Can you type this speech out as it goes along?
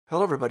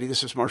Hello, everybody.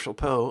 This is Marshall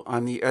Poe.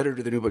 I'm the editor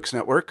of the New Books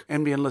Network.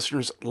 NBN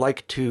listeners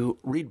like to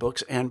read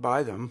books and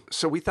buy them.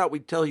 So we thought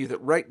we'd tell you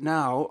that right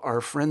now, our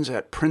friends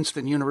at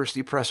Princeton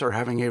University Press are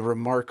having a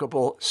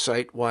remarkable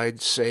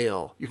site-wide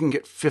sale. You can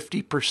get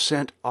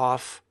 50%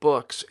 off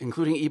books,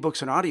 including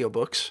ebooks and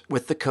audiobooks,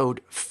 with the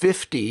code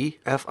 50,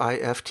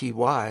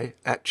 F-I-F-T-Y,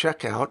 at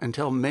checkout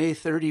until May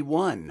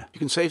 31. You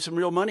can save some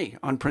real money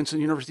on Princeton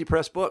University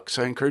Press books.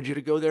 I encourage you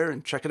to go there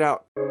and check it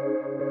out.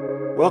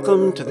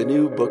 Welcome to the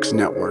New Books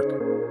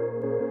Network.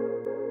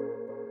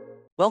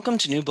 Welcome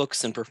to New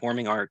Books in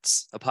Performing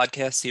Arts, a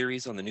podcast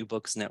series on the New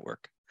Books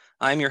Network.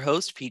 I'm your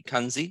host, Pete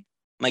Kunze.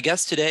 My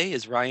guest today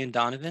is Ryan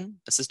Donovan,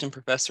 Assistant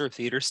Professor of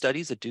Theater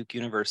Studies at Duke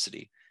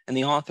University, and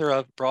the author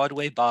of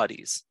Broadway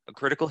Bodies, A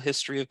Critical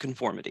History of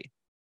Conformity.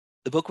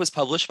 The book was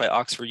published by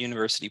Oxford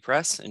University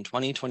Press in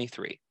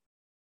 2023.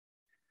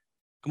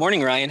 Good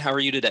morning, Ryan. How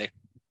are you today?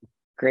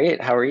 Great.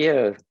 How are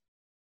you?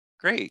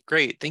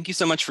 Great. Thank you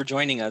so much for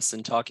joining us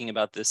and talking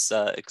about this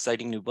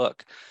exciting new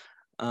book.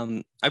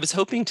 I was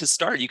hoping to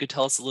start, you could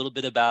tell us a little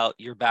bit about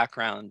your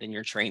background and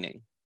your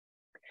training.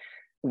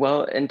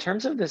 Well, in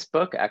terms of this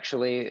book,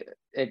 actually,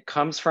 it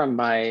comes from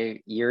my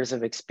years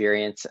of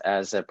experience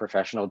as a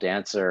professional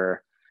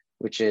dancer,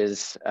 which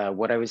is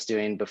what I was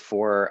doing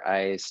before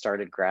I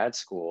started grad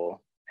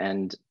school.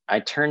 And I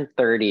turned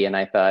 30 and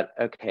I thought,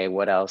 okay,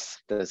 what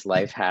else does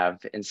life have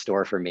in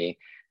store for me?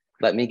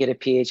 Let me get a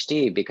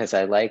PhD because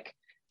I like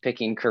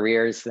picking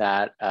careers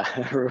that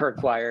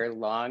require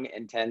long,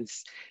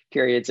 intense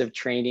periods of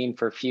training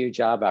for few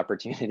job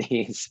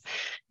opportunities.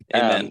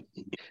 Amen.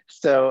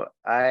 So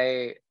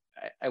I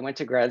went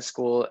to grad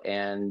school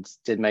and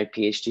did my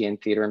PhD in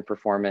theater and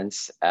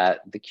performance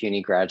at the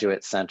CUNY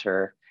Graduate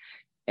Center.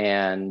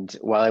 And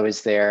while I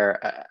was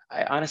there,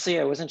 I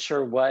wasn't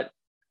sure what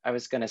I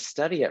was going to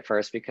study at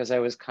first because I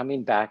was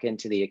coming back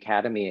into the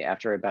academy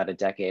after about a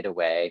decade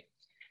away.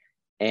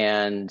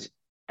 And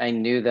I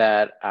knew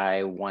that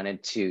I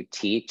wanted to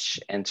teach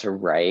and to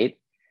write,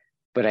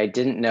 but I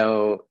didn't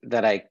know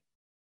that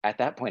at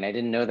that point, I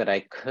didn't know that I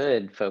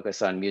could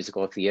focus on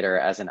musical theater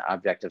as an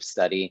object of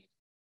study.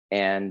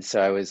 And so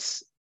I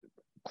was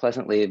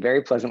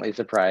very pleasantly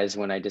surprised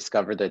when I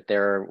discovered that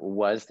there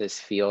was this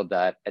field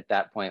that at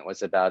that point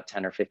was about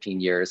 10 or 15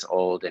 years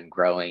old and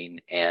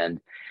growing and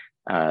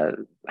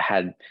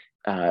had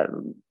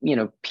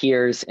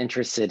peers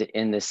interested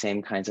in the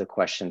same kinds of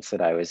questions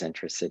that I was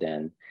interested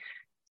in.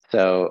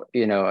 So,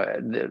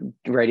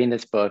 writing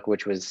this book,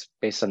 which was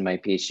based on my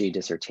PhD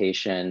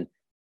dissertation,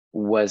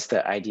 was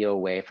the ideal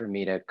way for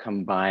me to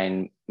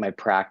combine my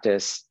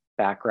practice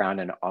background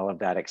and all of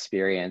that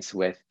experience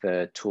with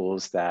the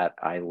tools that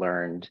I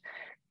learned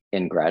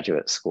in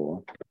graduate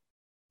school.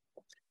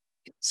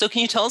 So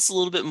can you tell us a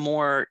little bit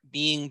more,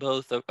 being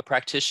both a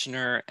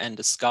practitioner and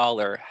a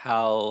scholar,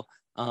 how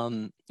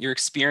your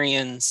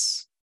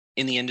experience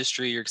in the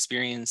industry, your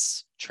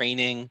experience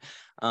training,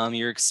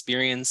 your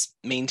experience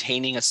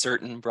maintaining a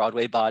certain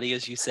Broadway body,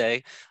 as you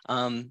say,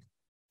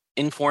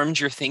 informed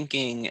your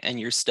thinking and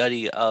your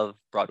study of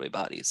Broadway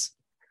bodies?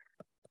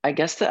 I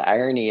guess the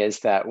irony is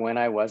that when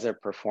I was a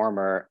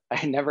performer,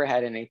 I never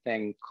had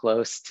anything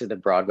close to the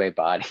Broadway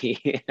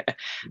body.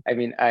 I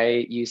mean,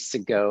 I used to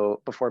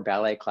go before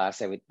ballet class.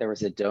 There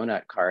was a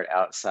donut cart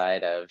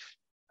outside of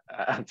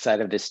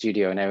the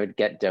studio, and I would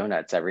get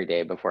donuts every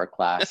day before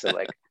class. So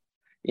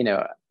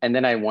and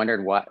then I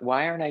wondered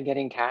why aren't I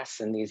getting cast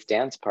in these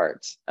dance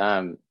parts?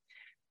 So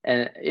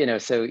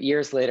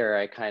years later,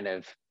 I kind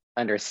of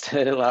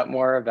understood a lot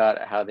more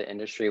about how the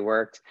industry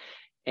worked,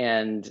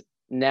 and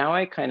now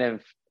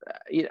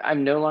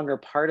I'm no longer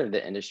part of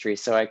the industry,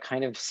 so I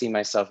kind of see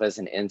myself as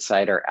an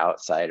insider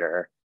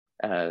outsider,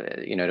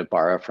 to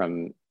borrow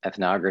from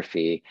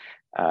ethnography,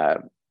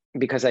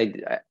 because I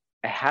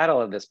had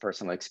all of this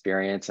personal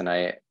experience, and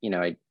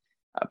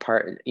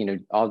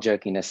all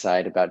joking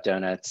aside about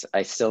donuts,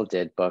 I still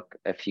did book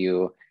a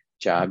few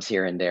jobs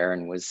here and there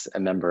and was a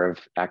member of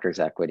Actors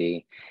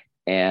Equity.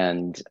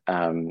 And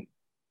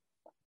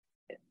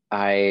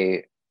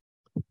I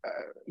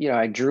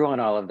drew on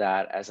all of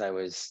that as I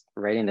was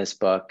writing this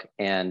book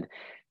and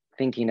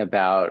thinking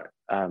about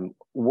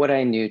what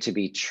I knew to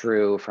be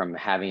true from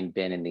having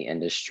been in the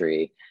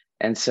industry.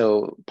 And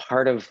so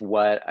part of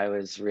what I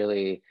was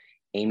really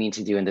aiming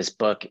to do in this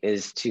book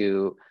is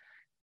to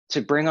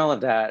bring all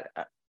of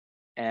that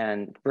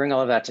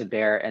to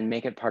bear and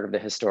make it part of the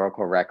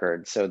historical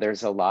record. So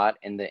there's a lot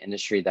in the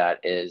industry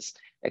that is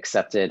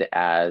accepted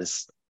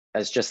as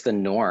just the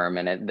norm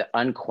and the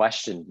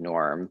unquestioned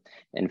norm,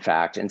 in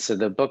fact. And so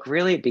the book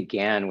really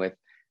began with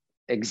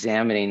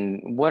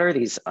examining what are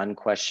these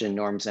unquestioned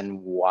norms and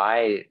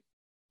why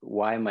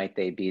might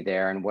they be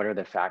there, and what are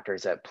the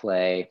factors at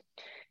play,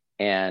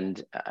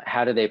 and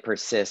how do they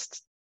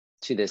persist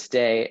to this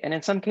day? And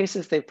in some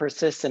cases they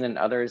persist, and in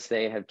others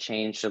they have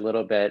changed a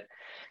little bit.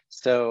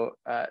 So,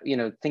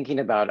 thinking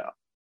about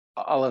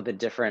all of the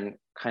different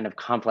kind of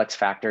complex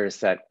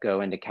factors that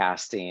go into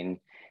casting,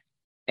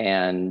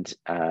 and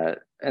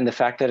the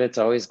fact that it's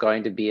always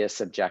going to be a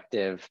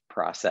subjective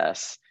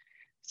process.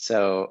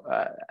 So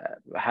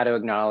how to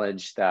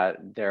acknowledge that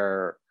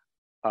there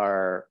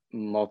are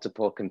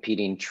multiple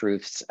competing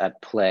truths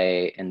at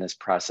play in this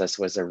process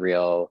was a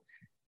real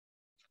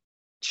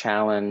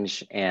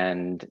challenge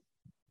and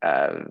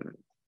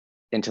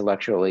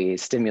intellectually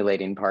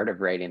stimulating part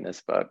of writing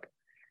this book.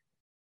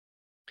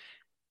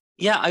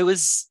 Yeah,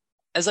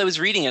 as I was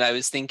reading it, I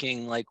was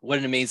thinking, like, what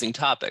an amazing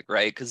topic,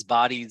 right? Because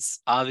bodies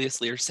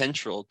obviously are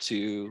central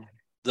to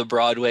the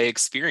Broadway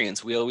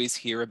experience. We always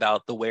hear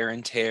about the wear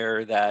and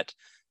tear that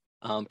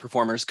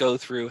performers go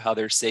through, how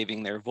they're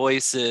saving their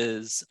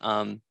voices,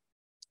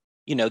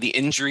 the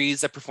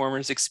injuries that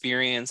performers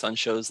experience on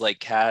shows like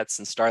Cats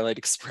and Starlight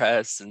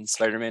Express and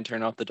Spider-Man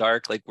Turn Off the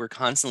Dark. Like, we're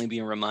constantly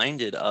being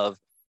reminded of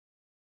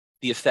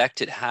the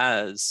effect it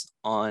has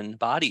on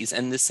bodies,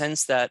 and the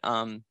sense that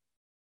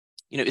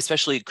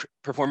especially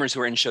performers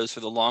who are in shows for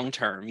the long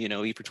term,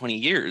 for 20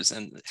 years,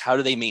 and how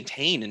do they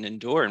maintain and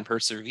endure and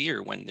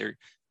persevere when they're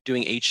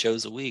doing 8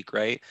 shows a week,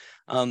 right?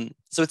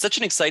 So it's such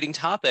an exciting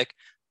topic.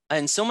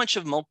 And so much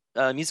of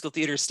musical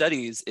theater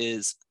studies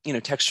is,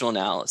 textual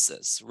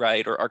analysis,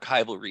 right? Or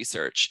archival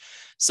research.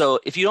 So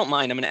if you don't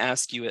mind, I'm going to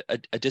ask you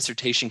a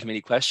dissertation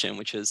committee question,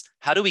 which is,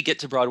 how do we get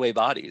to Broadway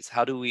bodies?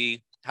 How do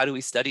we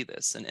study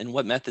this? And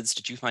what methods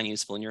did you find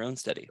useful in your own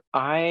study?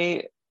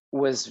 I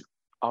was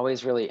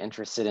always really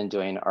interested in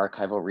doing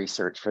archival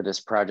research for this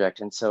project.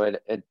 And so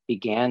it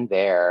began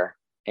there.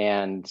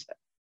 And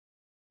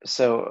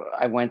so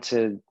I went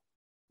to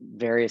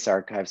various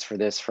archives for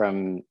this,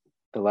 from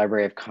the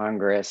Library of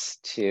Congress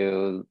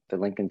to the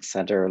Lincoln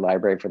Center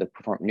Library for the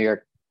New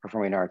York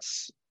Performing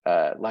Arts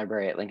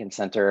Library at Lincoln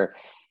Center,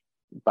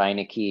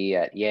 Beinecke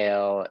at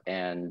Yale.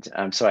 And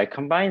so I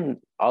combined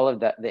all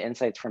of that, the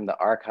insights from the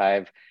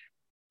archive,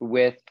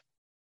 with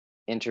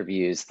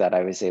interviews that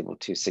I was able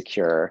to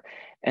secure.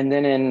 And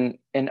then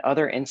in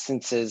other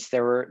instances,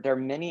 there are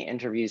many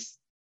interviews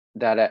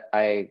that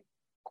I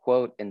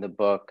quote in the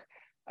book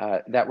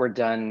that were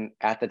done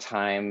at the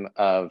time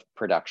of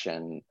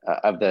production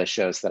of the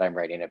shows that I'm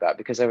writing about,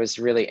 because I was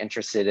really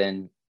interested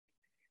in,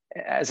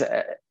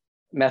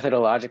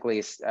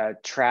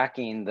 methodologically,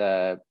 tracking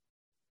the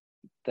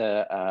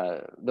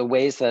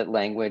ways that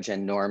language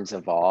and norms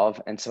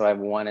evolve. And so I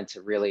wanted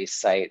to really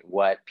cite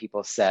what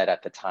people said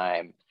at the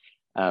time.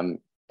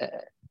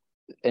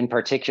 In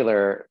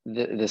particular,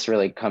 this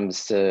really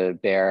comes to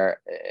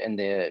bear in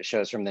the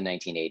shows from the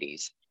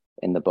 1980s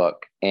in the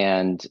book,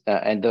 and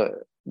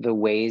the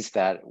ways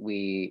that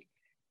we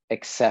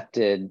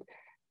accepted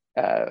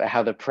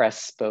how the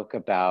press spoke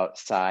about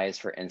size,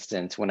 for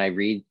instance. When I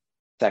read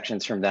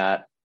sections from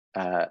that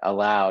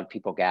aloud,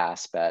 people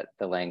gasp at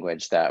the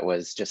language that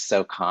was just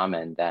so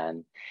common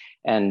then.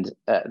 And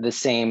the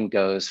same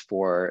goes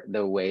for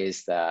the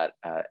ways that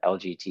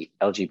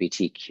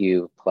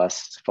LGBTQ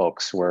plus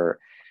folks were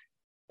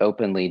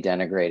openly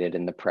denigrated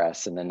in the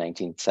press in the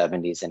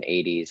 1970s and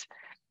 80s.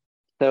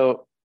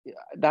 So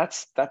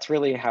that's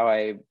really how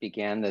I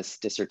began this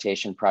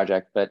dissertation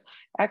project. But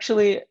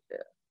actually,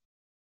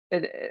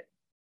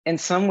 in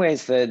some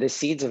ways, the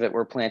seeds of it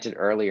were planted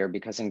earlier,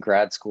 because in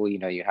grad school,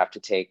 you have to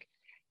take,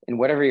 in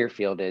whatever your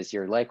field is,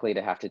 you're likely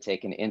to have to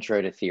take an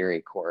intro to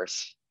theory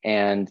course.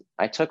 And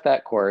I took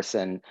that course,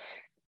 and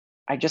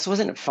I just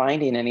wasn't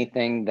finding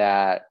anything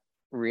that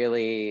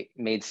really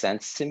made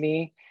sense to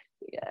me.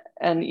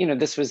 And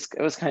it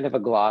was kind of a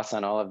gloss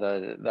on all of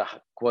the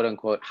quote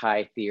unquote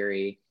high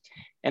theory.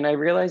 And I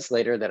realized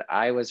later that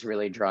I was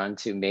really drawn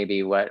to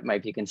maybe what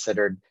might be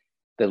considered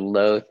the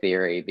low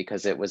theory,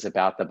 because it was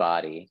about the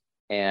body.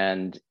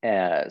 And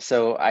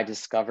so I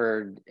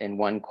discovered in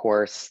one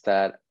course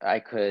that I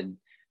could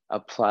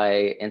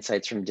apply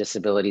insights from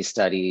disability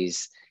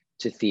studies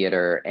to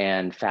theater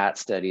and fat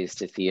studies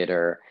to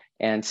theater.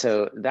 And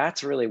so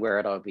that's really where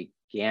it all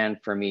began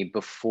for me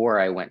before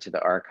I went to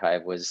the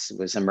archive,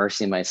 was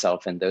immersing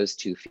myself in those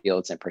two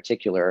fields in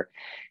particular.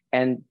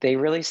 And they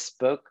really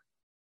spoke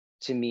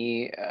to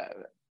me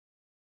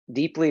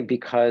deeply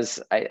because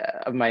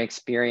of my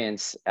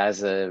experience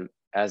as a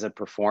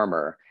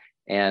performer,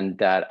 and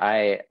that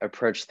I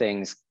approach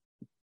things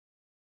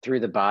through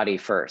the body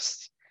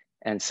first.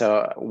 And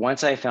so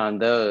once I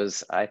found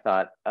those, I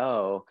thought,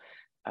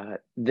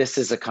 this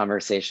is a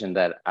conversation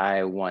that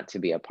I want to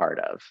be a part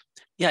of.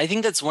 Yeah, I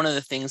think that's one of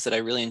the things that I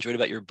really enjoyed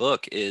about your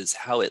book, is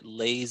how it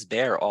lays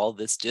bare all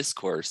this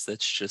discourse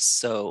that's just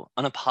so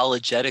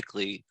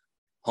unapologetically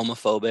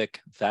homophobic,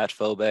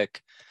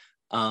 fatphobic,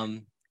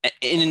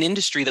 in an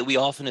industry that we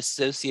often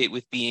associate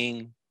with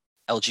being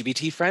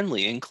LGBT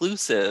friendly,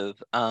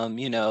 inclusive.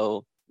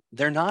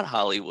 They're not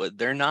Hollywood,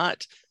 they're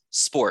not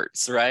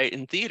sports, right?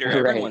 In theater, Right.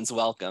 everyone's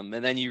welcome.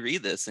 And then you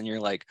read this and you're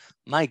like,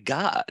 my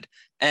God.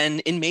 And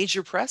in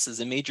major presses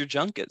and major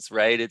junkets,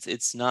 right?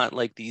 It's not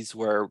like these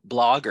were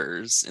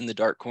bloggers in the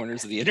dark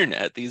corners of the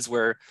internet. These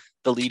were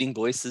the leading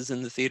voices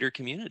in the theater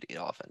community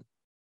often.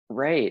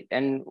 Right.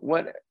 And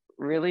what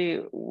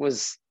really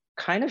was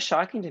kind of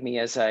shocking to me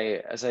as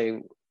I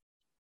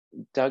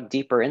dug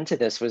deeper into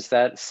this was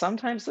that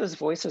sometimes those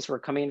voices were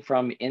coming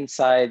from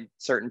inside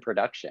certain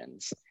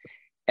productions.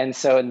 And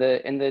so in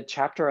the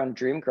chapter on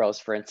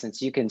Dreamgirls, for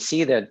instance, you can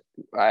see that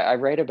I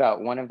write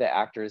about one of the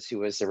actors who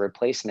was a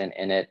replacement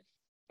in it.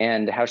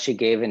 and how she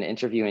gave an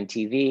interview in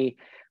TV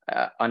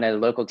on a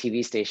local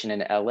TV station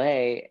in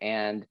LA.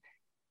 And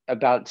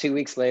about 2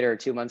 weeks later,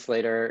 2 months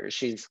later,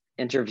 she's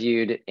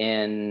interviewed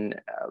in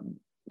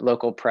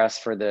local press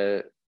for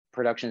the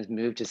production's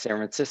move to San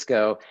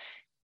Francisco,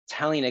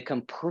 telling a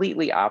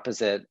completely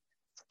opposite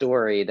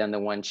story than the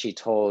one she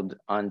told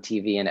on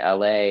TV in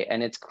LA.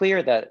 And it's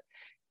clear that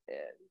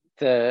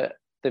the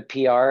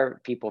PR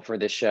people for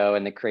the show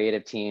and the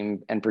creative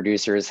team and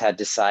producers had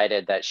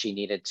decided that she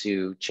needed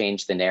to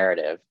change the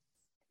narrative.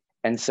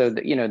 And so,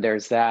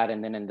 there's that.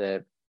 And then in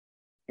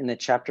the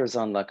chapters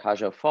on La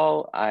Cage aux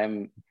Folles,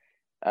 I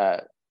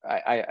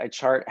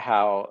chart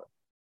how,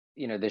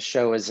 the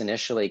show was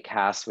initially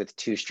cast with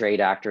 2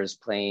 straight actors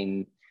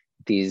playing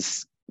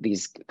this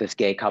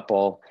gay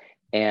couple,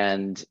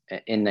 and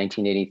in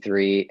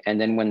 1983.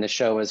 And then when the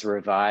show was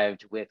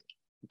revived with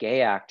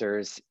gay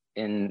actors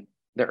in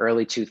the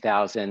early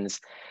 2000s,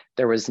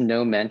 there was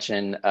no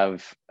mention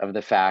of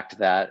the fact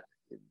that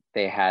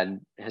they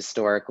had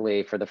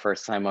historically, for the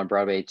first time on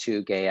Broadway,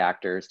 2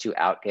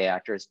 out gay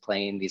actors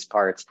playing these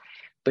parts.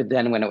 But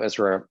then when it was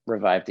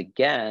revived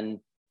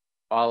again,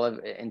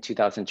 in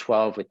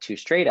 2012 with 2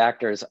 straight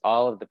actors,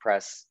 all of the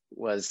press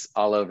was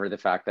all over the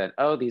fact that,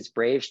 oh, these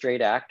brave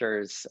straight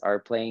actors are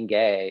playing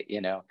gay,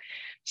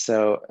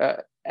 So,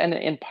 and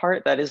in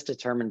part that is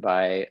determined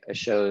by a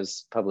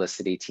show's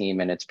publicity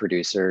team and its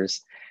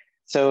producers.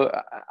 So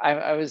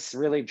I was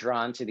really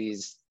drawn to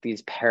these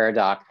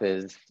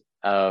paradoxes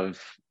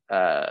of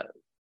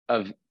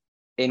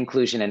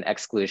inclusion and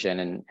exclusion.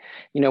 And,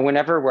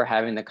 whenever we're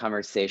having the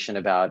conversation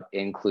about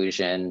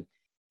inclusion,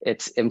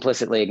 it's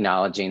implicitly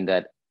acknowledging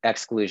that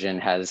exclusion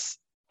has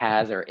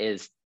or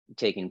is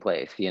taking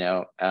place,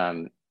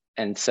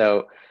 and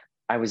so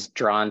I was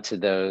drawn to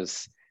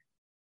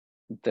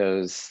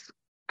those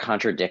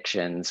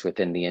contradictions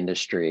within the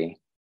industry.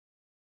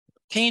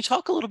 Can you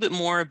talk a little bit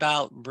more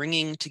about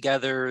bringing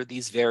together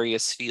these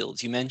various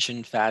fields? You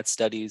mentioned fat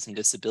studies and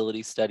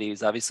disability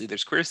studies. Obviously,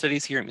 there's queer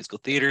studies here, musical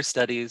theater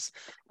studies,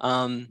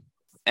 and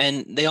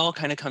they all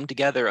kind of come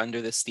together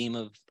under this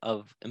theme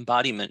of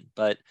embodiment.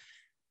 But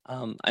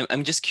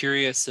I'm just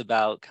curious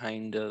about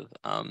kind of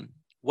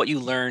what you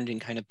learned in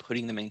kind of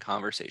putting them in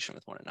conversation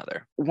with one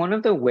another. One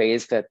of the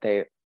ways that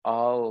they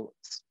all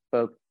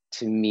spoke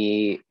to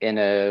me in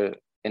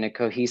a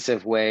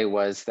cohesive way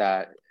was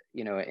that,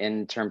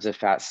 in terms of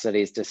fat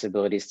studies,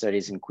 disability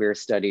studies, and queer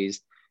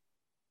studies,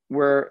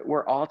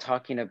 we're all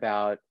talking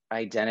about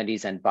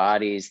identities and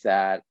bodies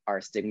that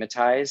are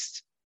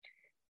stigmatized.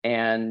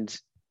 And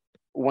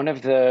one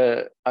of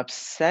the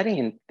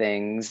upsetting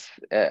things,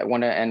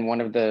 one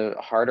of the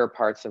harder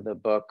parts of the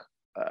book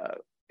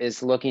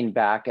is looking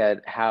back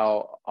at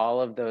how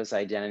all of those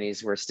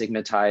identities were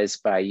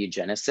stigmatized by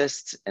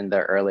eugenicists in the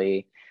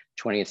early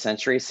 20th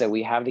century. So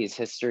we have these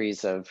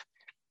histories of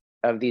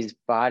these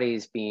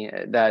bodies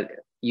that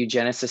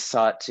eugenicists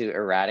sought to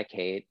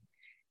eradicate.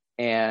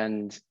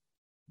 And,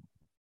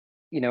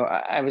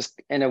 I was,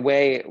 in a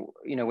way,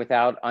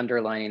 without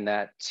underlining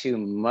that too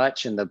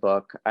much in the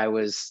book, I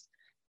was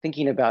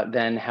thinking about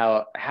then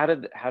how do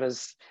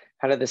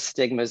the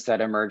stigmas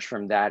that emerge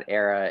from that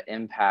era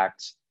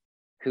impact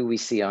who we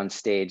see on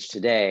stage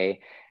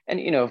today?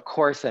 And, of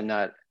course, I'm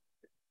not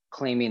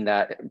claiming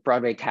that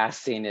Broadway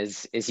casting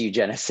is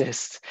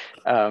eugenicist.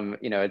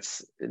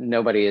 It's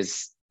nobody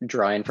is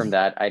drawing from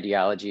that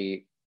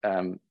ideology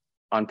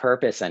on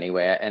purpose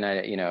anyway. And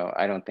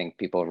I don't think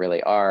people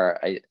really are.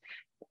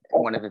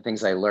 One of the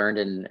things I learned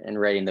in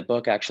writing the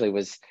book actually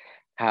was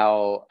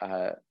how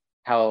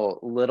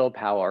little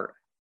power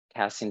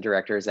casting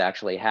directors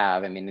actually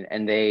have. I mean,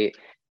 and they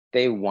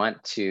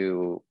want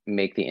to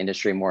make the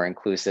industry more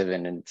inclusive,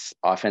 and it's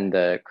often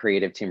the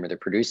creative team or the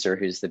producer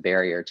who's the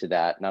barrier to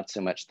that, not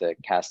so much the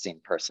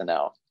casting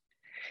personnel.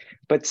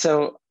 But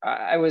so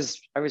I was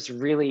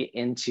really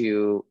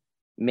into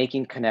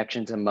making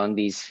connections among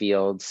these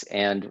fields.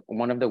 And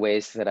one of the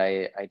ways that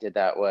I did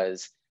that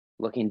was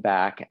looking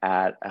back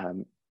at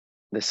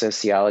the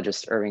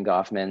sociologist Erving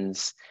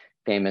Goffman's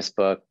famous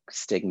book,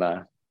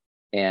 Stigma,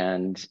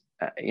 and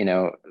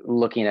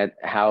looking at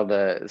how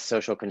the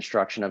social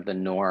construction of the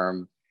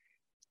norm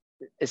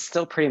is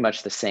still pretty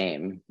much the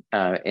same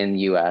in the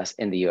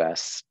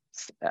US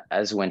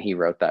as when he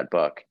wrote that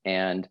book.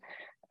 And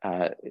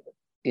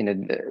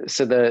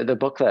so the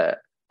book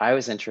that I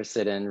was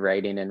interested in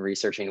writing and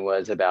researching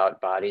was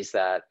about bodies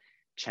that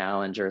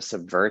challenge or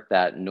subvert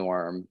that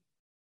norm,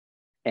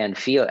 and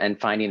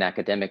finding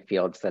academic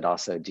fields that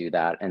also do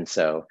that. And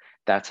so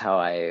that's how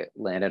I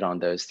landed on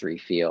those 3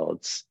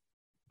 fields.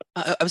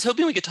 I was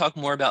hoping we could talk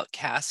more about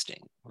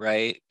casting,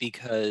 right?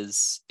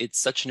 Because it's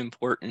such an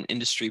important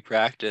industry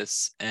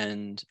practice.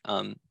 And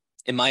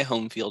in my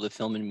home field of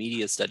film and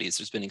media studies,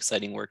 there's been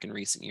exciting work in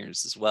recent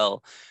years as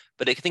well.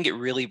 But I think it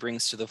really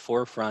brings to the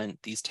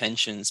forefront these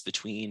tensions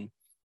between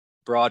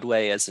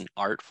Broadway as an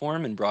art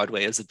form and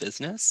Broadway as a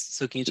business.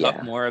 So can you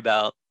talk more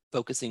about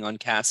focusing on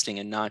casting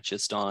and not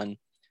just on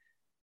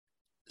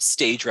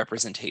stage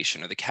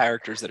representation or the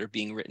characters that are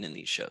being written in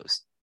these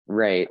shows?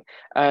 Right.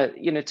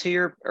 To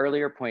your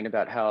earlier point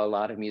about how a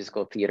lot of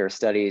musical theater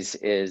studies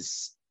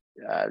is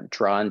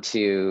drawn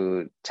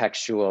to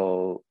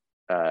textual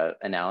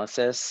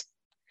analysis,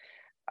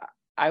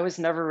 I was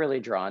never really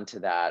drawn to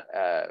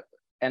that.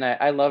 And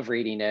I love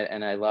reading it,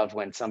 and I love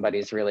when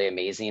somebody's really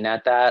amazing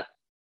at that.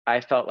 I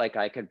felt like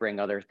I could bring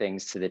other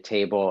things to the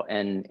table.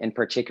 And in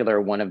particular,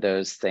 one of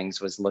those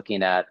things was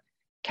looking at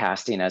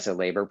casting as a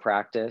labor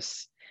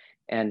practice.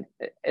 And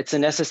it's a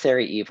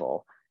necessary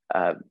evil.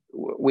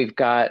 We've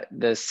got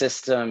the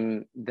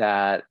system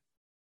that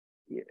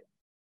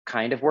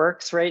kind of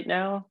works right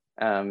now.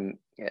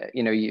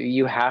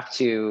 You have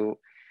to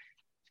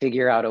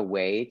figure out a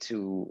way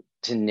to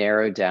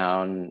narrow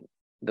down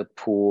the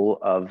pool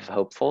of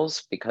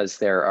hopefuls, because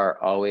there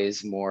are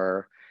always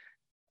more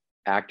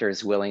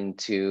actors willing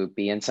to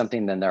be in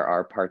something than there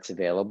are parts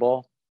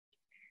available.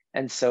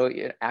 And so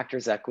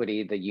Actors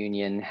Equity, the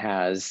union,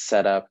 has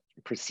set up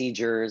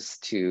procedures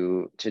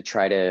to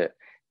try to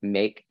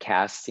make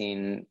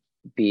casting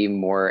be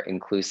more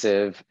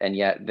inclusive, and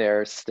yet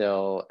they're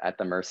still at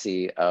the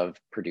mercy of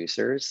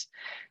producers.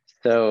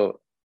 So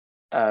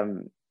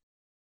that's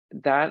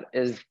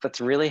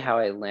really how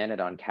I landed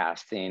on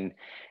casting.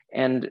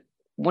 And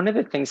one of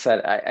the things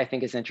that I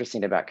think is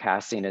interesting about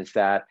casting is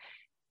that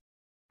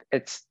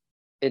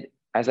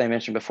as I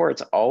mentioned before,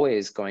 it's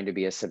always going to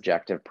be a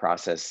subjective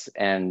process.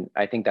 And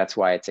I think that's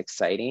why it's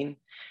exciting.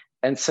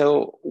 And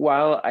so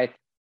while I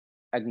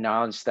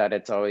acknowledge that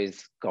it's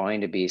always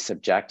going to be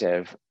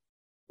subjective,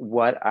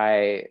 what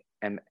I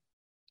am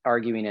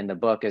arguing in the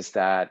book is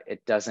that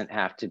it doesn't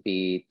have to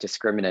be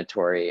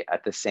discriminatory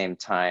at the same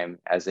time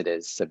as it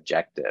is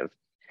subjective.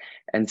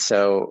 And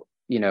so,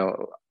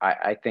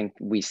 I think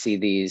we see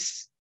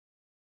these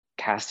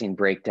casting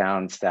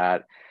breakdowns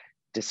that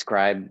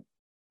describe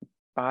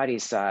body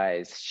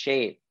size,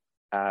 shape,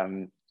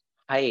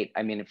 height.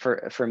 I mean,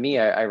 for me,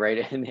 I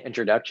write in the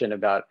introduction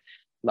about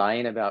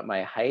lying about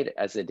my height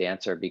as a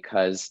dancer,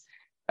 because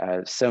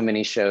so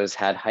many shows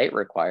had height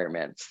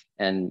requirements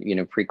and,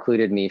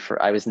 precluded me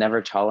I was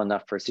never tall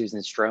enough for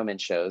Susan Stroman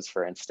shows,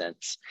 for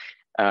instance.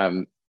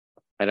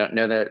 I don't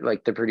know that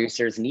like the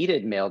producers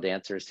needed male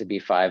dancers to be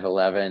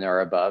 5'11"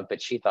 or above,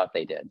 but she thought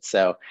they did.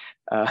 So,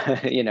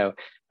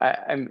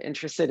 I'm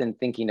interested in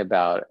thinking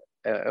about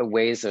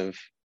ways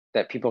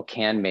that people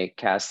can make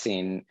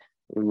casting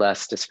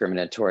less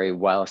discriminatory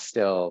while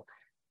still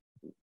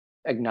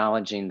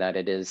acknowledging that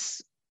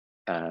it's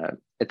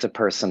a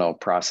personal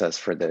process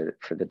for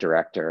the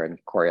director and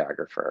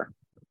choreographer.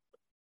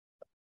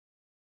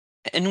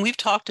 And we've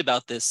talked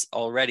about this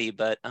already,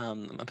 but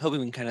I'm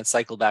hoping we can kind of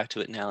cycle back to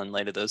it now in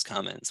light of those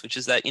comments, which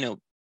is that,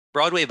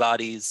 Broadway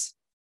Bodies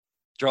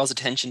draws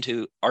attention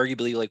to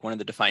arguably like one of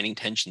the defining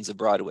tensions of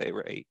Broadway,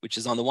 right? Which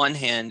is, on the one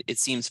hand, it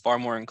seems far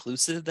more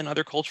inclusive than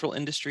other cultural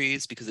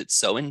industries because it's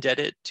so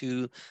indebted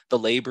to the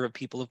labor of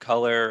people of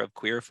color, of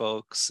queer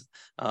folks.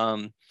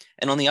 And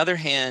on the other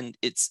hand,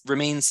 it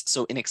remains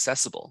so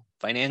inaccessible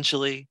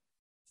financially,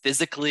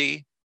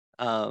 physically,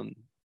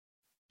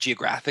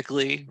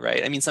 geographically,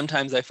 right? I mean,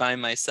 sometimes I find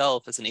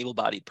myself as an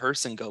able-bodied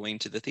person going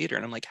to the theater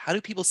and I'm like, how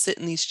do people sit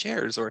in these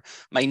chairs? Or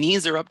my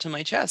knees are up to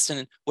my chest.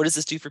 And what does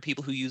this do for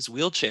people who use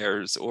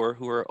wheelchairs or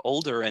who are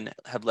older and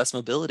have less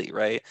mobility,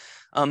 right?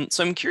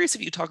 So I'm curious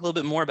if you talk a little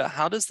bit more about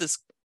how does this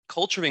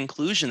culture of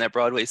inclusion that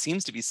Broadway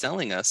seems to be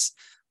selling us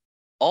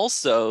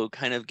also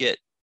kind of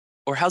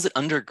or how's it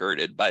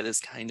undergirded by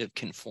this kind of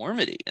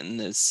conformity and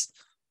this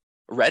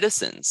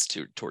reticence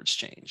towards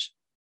change?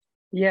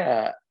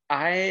 Yeah,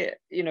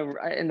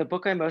 in the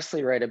book, I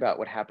mostly write about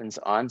what happens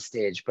on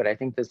stage, but I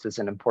think this is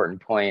an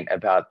important point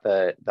about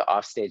the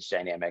offstage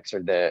dynamics,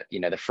 or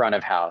the front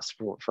of house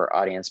for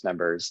audience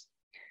members.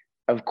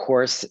 Of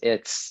course,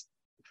 it's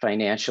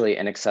financially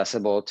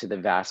inaccessible to the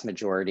vast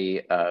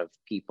majority of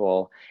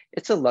people.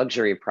 It's a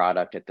luxury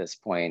product at this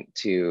point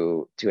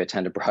to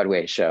attend a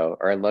Broadway show,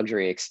 or a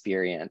luxury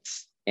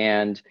experience.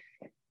 And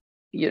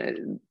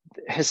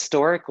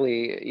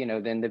historically,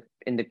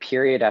 in the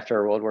period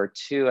after World War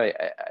II,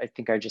 I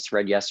think I just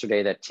read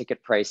yesterday that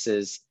ticket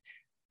prices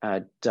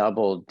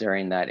doubled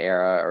during that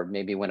era, or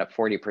maybe went up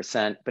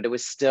 40%, but it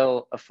was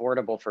still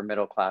affordable for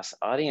middle-class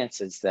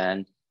audiences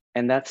then,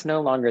 and that's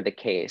no longer the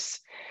case.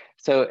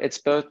 So it's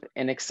both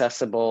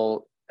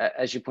inaccessible,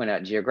 as you point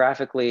out,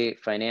 geographically,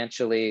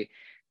 financially,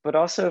 but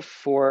also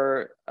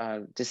for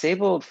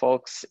disabled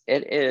folks,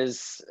 it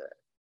is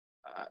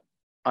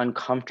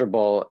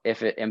uncomfortable,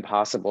 if it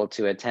impossible,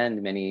 to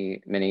attend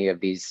many of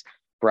these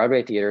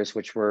Broadway theaters,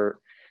 which were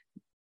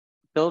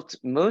built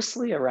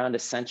mostly around a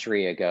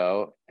century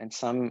ago, and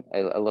some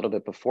a little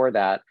bit before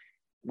that,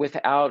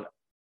 without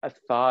a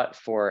thought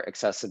for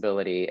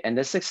accessibility. And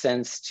this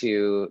extends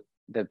to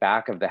the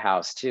back of the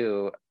house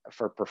too,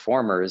 for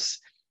performers.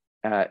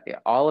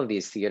 All of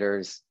these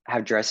theaters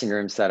have dressing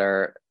rooms that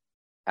are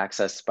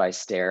accessed by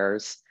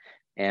stairs,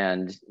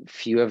 and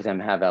few of them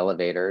have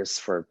elevators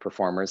for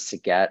performers to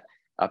get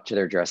up to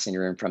their dressing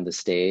room from the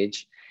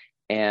stage.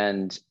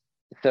 And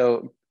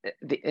so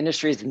the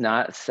industry is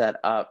not set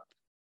up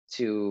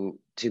to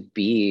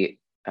be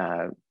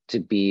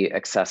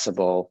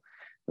accessible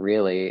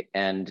really.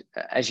 And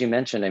as you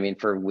mentioned, I mean,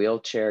 for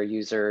wheelchair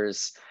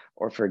users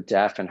or for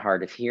deaf and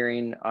hard of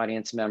hearing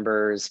audience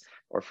members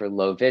or for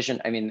low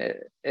vision, I mean,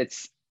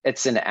 it's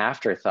an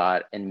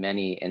afterthought in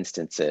many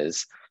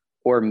instances.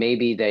 Or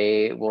maybe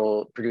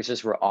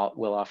producers will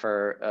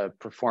offer a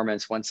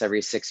performance once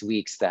every 6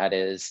 weeks that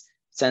is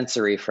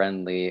sensory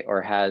friendly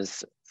or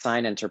has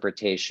sign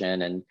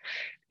interpretation. And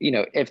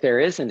if there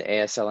is an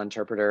ASL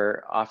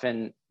interpreter,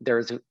 often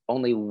there's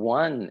only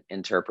one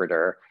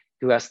interpreter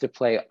who has to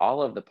play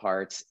all of the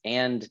parts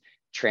and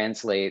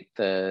translate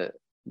the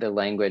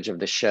language of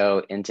the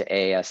show into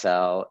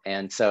ASL.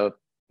 And so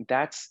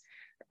that's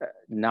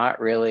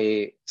not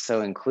really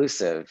so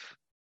inclusive,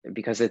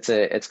 because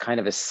it's kind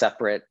of a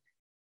separate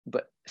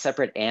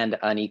and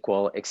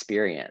unequal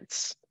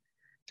experience.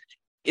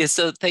 Yeah,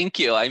 so thank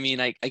you. I mean,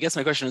 I guess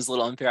my question is a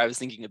little unfair. I was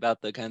thinking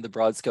about the kind of the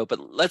broad scope,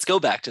 but let's go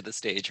back to the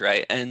stage,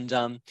 right? And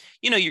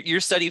your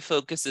study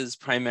focuses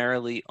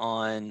primarily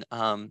on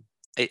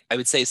I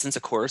would say since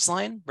a chorus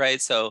line,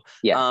 right? So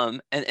yeah,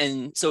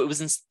 and so it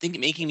was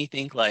making me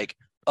think like,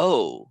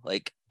 oh,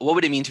 like what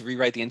would it mean to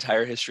rewrite the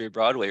entire history of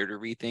Broadway, or to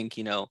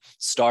rethink,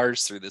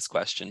 stars through this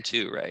question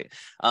too, right?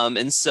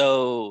 And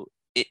so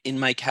in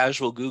my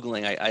casual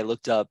Googling, I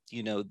looked up,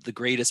 the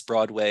greatest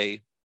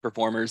Broadway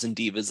performers and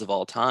divas of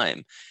all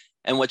time.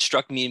 And what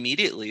struck me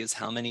immediately is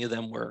how many of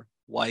them were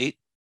white,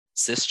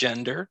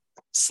 cisgender,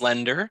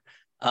 slender.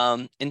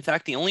 In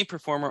fact, the only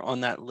performer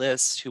on that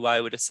list who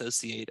I would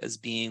associate as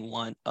being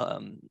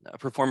a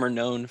performer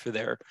known for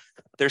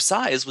their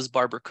size was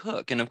Barbara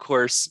Cook. And of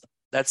course,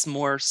 that's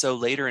more so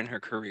later in her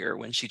career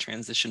when she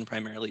transitioned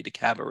primarily to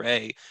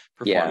cabaret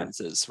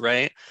performances,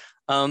 right?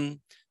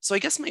 So I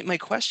guess my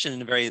question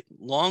in a very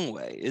long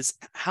way is,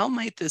 how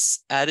might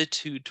this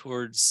attitude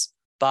towards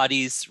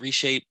bodies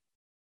reshape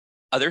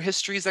other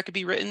histories that could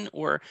be written,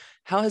 or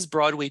how has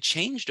Broadway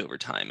changed over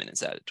time in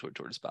its attitude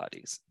towards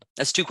bodies?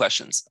 That's two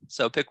questions.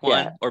 So pick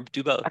one or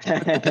do both.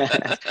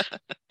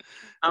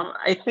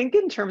 I think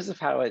in terms of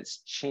how it's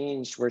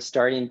changed, we're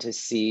starting to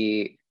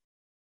see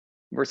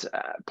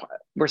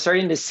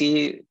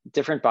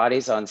different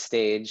bodies on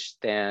stage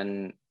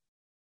than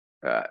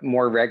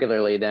more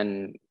regularly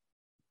than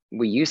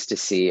we used to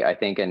see, I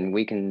think.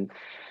 And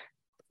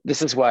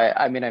this is why,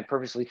 I mean, I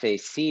purposely say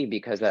see,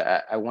 because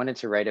I wanted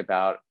to write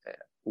about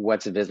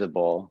what's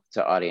visible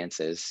to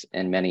audiences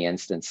in many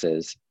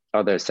instances,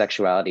 although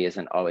sexuality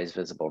isn't always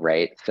visible,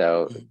 right?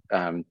 So,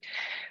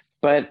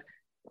 but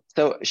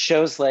so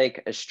shows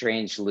like A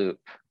Strange Loop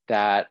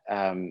that,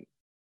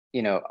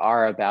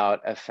 are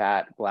about a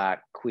fat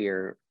Black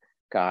queer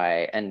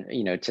guy. And,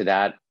 for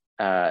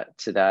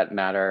that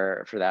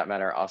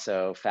matter,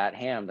 also Fat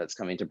Ham, that's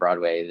coming to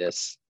Broadway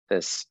this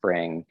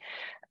spring.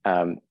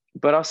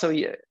 But also,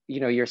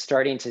 you're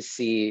starting to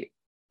see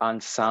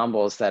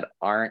ensembles that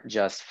aren't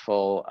just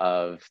full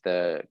of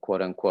the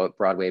quote unquote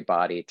Broadway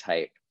body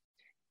type.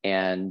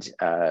 And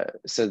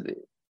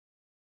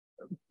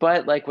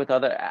but like with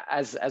other,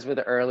 as with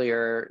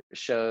earlier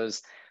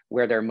shows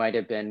where there might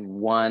have been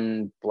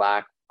one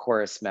Black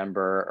chorus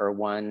member or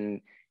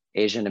one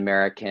Asian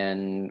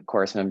American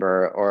chorus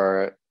member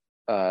or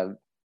a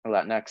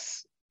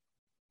Latinx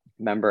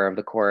member of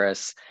the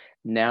chorus,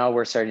 now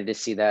we're starting to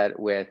see that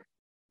with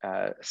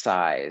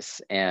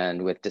size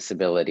and with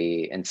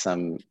disability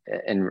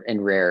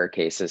in rare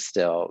cases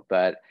still.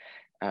 But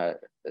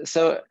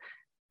so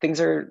things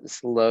are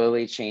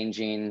slowly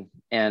changing.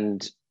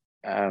 And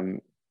I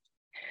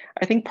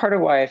think part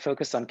of why I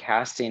focus on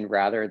casting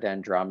rather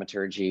than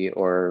dramaturgy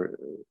or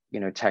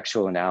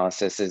textual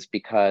analysis is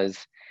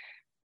because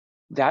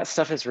that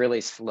stuff is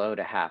really slow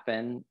to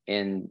happen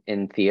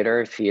in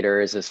theater. Theater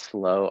is a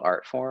slow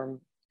art form.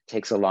 It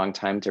takes a long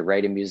time to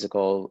write a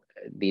musical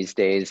these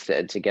days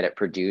to get it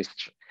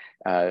produced.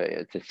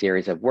 It's a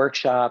series of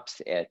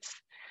workshops. It's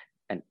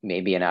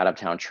maybe an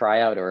out-of-town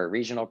tryout or a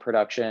regional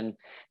production.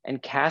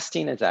 And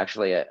casting is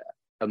actually a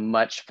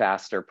much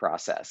faster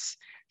process.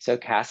 So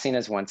casting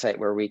is one site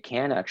where we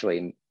can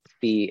actually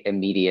see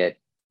immediate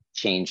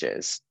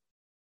changes.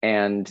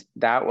 And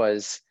that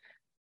was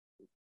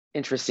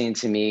interesting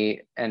to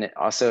me, and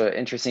also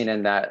interesting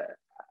in that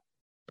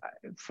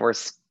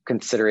forced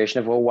consideration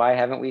of, well, why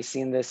haven't we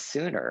seen this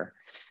sooner?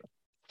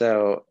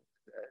 So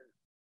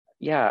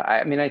yeah,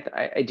 I mean,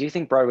 I do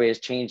think Broadway is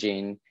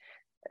changing.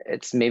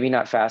 It's maybe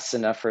not fast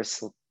enough for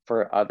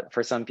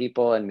some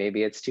people, and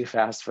maybe it's too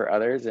fast for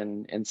others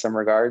in some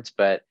regards,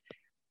 but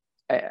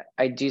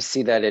I do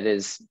see that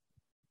it's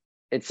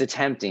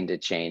attempting to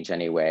change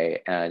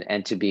anyway,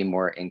 and to be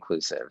more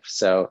inclusive.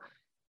 So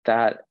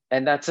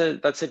that's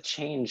a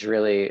change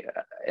really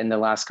in the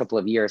last couple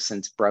of years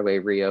since Broadway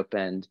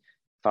reopened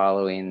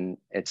following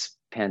its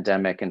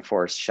pandemic and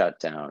forced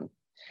shutdown.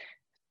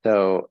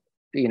 So,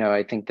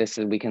 I think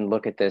we can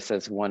look at this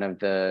as one of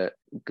the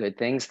good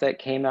things that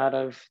came out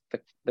of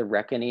the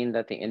reckoning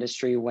that the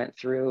industry went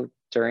through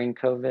during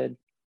COVID.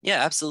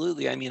 Yeah,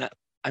 absolutely. I mean,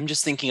 I'm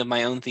just thinking of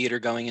my own theater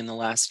going in the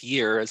last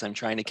year as I'm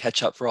trying to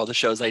catch up for all the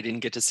shows I didn't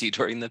get to see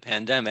during the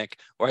pandemic,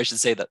 or I should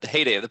say that the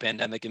heyday of the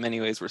pandemic. In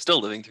many ways, we're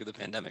still living through the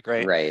pandemic,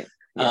 right? Right.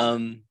 Yeah.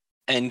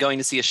 and going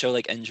to see a show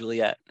like &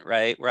 Juliet,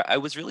 right, where I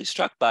was really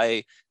struck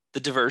by the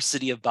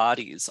diversity of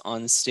bodies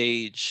on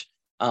stage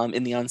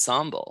in the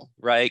ensemble,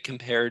 right,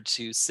 compared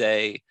to,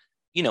 say,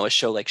 a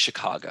show like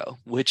Chicago,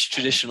 which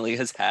traditionally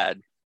has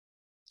had,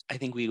 I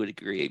think we would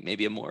agree,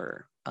 maybe a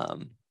more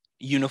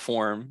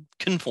uniform,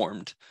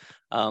 conformed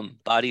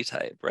body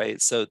type,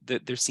 right? So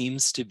there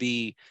seems to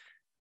be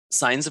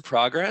signs of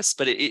progress,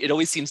 but it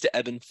always seems to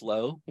ebb and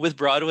flow with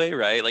Broadway,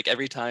 right? Like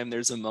every time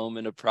there's a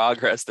moment of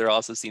progress, there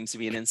also seems to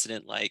be an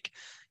incident like,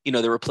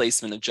 the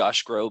replacement of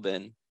Josh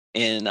Groban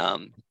in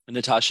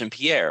Natasha and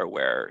Pierre,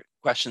 where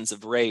questions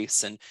of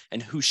race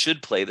and who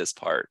should play this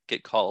part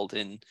get called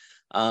in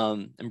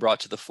and brought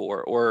to the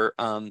fore, or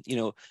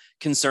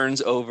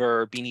concerns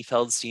over Beanie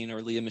Feldstein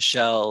or Leah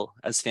Michelle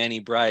as Fanny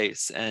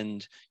Bryce,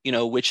 and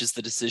which is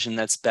the decision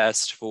that's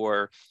best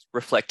for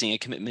reflecting a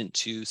commitment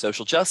to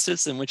social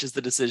justice, and which is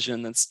the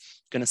decision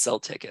that's going to sell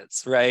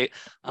tickets, right?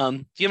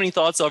 Do you have any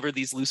thoughts over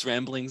these loose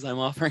ramblings I'm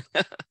offering?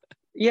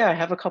 Yeah, I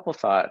have a couple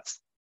thoughts.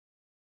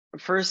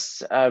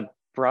 First,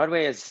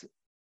 Broadway is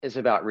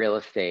about real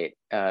estate.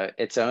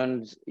 It's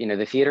owned,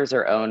 the theaters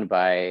are owned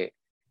by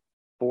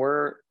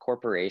 4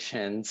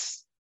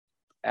 corporations,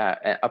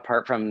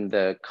 apart from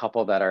the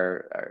couple that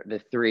are the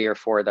 3 or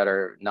 4 that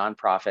are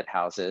nonprofit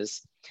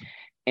houses.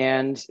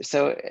 And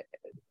so,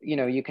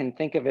 you can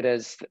think of it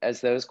as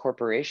those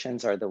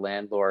corporations are the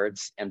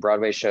landlords and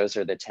Broadway shows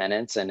are the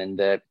tenants. And in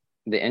the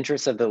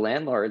interest of the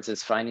landlords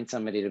is finding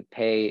somebody to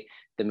pay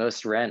the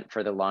most rent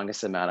for the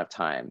longest amount of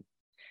time.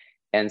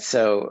 And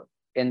so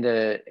in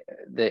the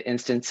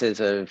instances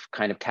of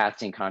kind of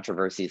casting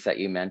controversies that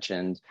you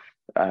mentioned,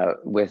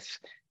 with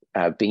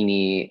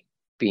Beanie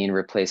being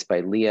replaced by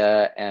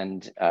Leah,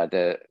 and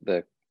the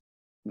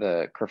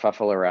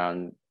kerfuffle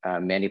around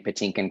Mandy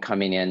Patinkin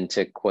coming in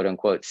to quote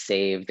unquote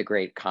save the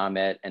great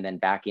comet and then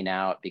backing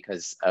out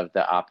because of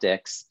the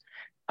optics.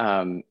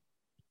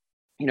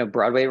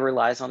 Broadway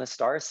relies on a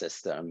star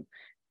system,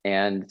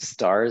 and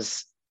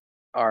stars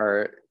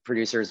are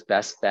producers'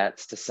 best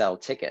bets to sell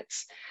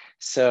tickets.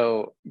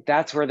 So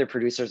that's where the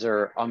producers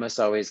are almost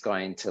always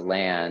going to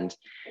land.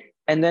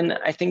 And then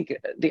I think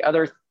the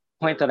other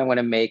point that I want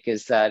to make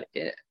is that,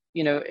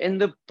 in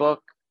the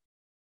book,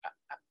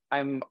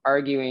 I'm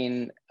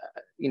arguing,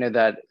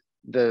 that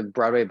the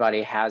Broadway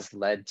body has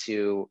led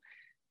to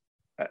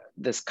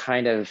this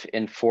kind of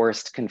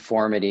enforced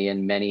conformity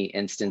in many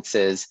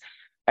instances.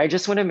 I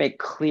just want to make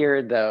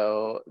clear,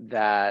 though,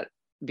 that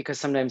because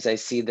sometimes I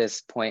see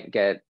this point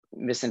get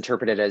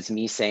misinterpreted as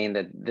me saying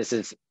that this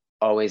is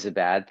always a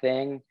bad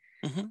thing.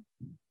 Mm-hmm.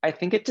 I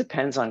think it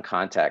depends on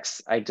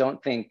context. I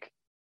don't think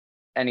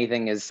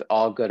anything is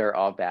all good or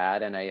all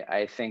bad. And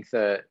I think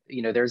that,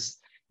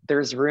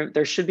 there's room,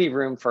 there should be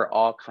room for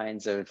all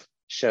kinds of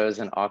shows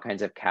and all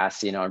kinds of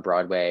casting on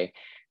Broadway.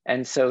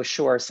 And so,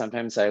 sure,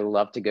 sometimes I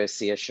love to go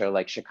see a show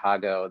like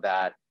Chicago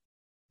that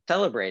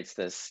celebrates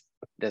this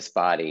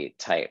body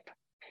type.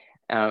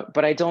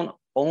 But I don't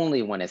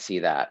only want to see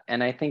that.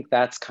 And I think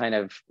that's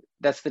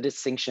the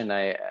distinction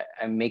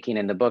I'm making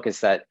in the book,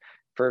 is that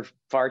for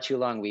far too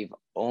long, we've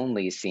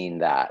only seen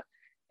that.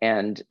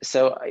 And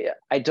so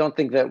I don't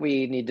think that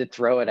we need to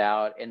throw it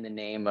out in the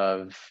name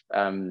of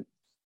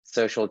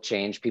social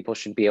change. People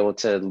should be able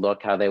to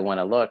look how they want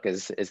to look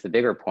is the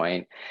bigger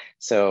point.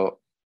 So,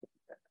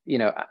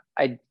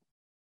 I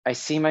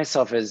see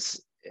myself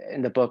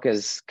in the book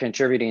as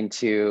contributing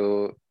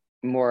to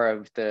more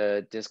of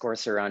the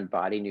discourse around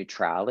body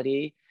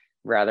neutrality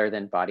rather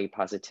than body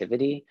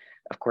positivity.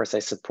 Of course, I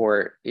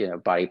support,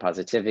 body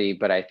positivity,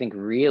 but I think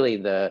really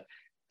the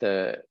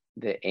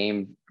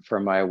aim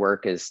for my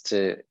work is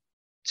to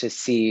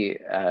see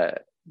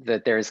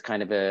that there's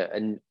kind of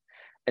a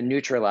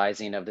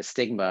neutralizing of the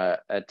stigma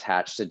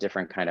attached to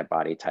different kind of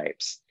body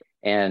types.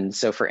 And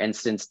so, for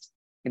instance,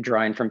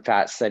 drawing from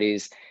fat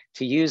studies,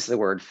 to use the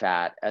word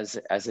fat as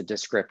a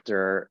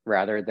descriptor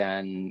rather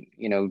than,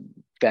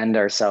 bend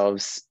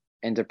ourselves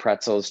into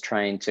pretzels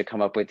trying to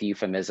come up with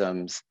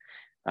euphemisms.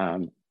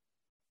 Nothing,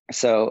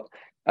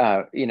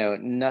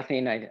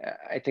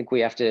 I think we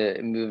have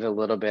to move a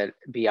little bit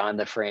beyond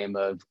the frame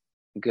of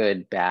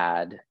good,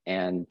 bad,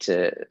 and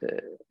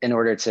in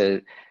order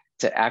to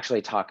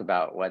actually talk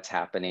about what's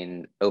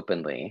happening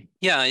openly.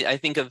 Yeah, I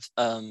think of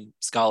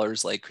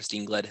scholars like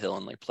Christine Gledhill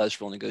and like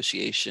Pleasurable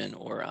Negotiation,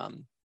 or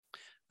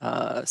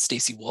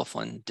Stacey Wolf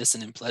on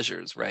Dissonant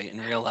Pleasures, right?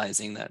 And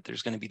realizing that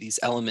there's going to be these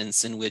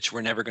elements in which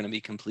we're never going to be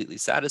completely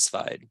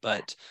satisfied,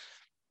 but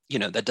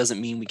that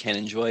doesn't mean we can't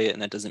enjoy it,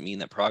 and that doesn't mean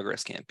that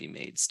progress can't be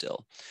made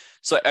still.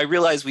 So I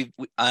realize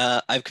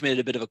I've committed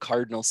a bit of a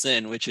cardinal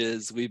sin, which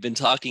is we've been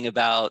talking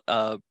about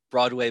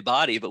Broadway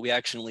body, but we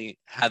actually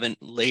haven't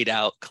laid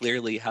out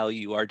clearly how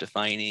you are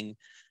defining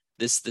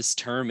this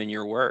term in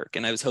your work.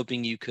 And I was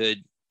hoping you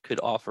could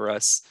offer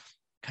us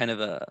kind of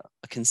a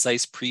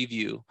concise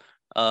preview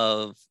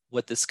of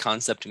what this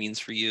concept means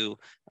for you,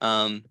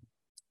 and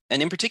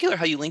in particular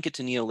how you link it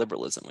to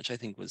neoliberalism, which I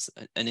think was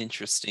an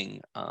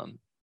interesting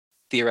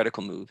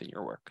theoretical move in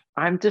your work.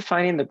 I'm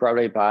defining the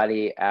Broadway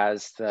body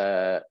as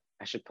the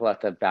I should pull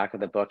out the back of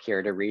the book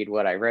here to read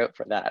what I wrote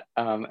for that.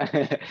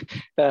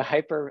 The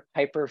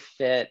hyper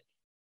fit,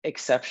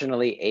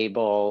 exceptionally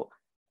able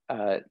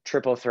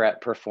triple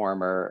threat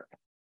performer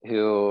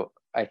who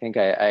I think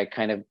I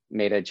kind of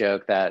made a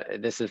joke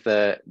that this is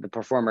the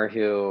performer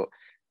who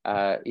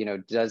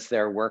does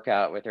their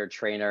workout with their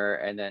trainer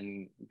and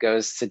then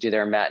goes to do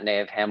their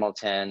matinee of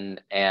Hamilton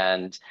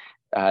and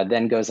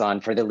then goes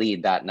on for the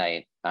lead that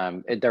night,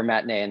 their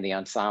matinee in the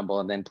ensemble,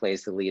 and then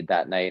plays the lead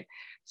that night.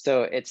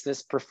 So it's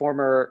this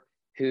performer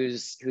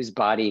whose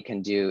body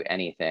can do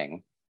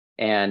anything,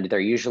 and they're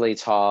usually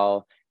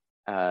tall.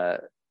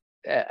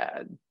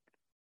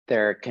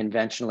 They're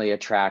conventionally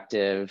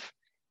attractive,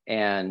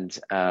 and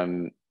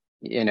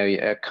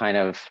it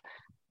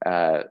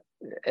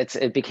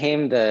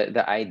became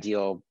the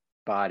ideal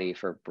body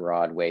for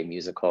Broadway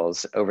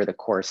musicals over the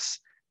course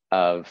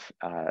of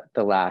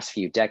the last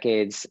few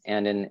decades.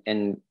 And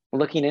in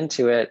looking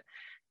into it,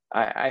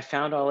 I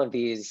found all of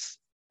these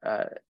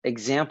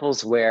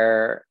examples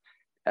where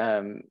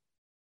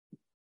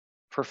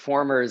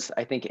performers,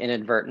 I think,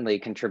 inadvertently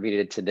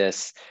contributed to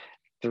this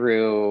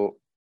through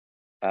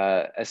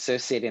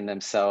associating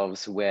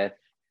themselves with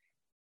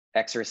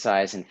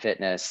exercise and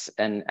fitness.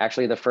 And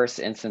actually, the first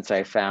instance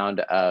I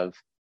found of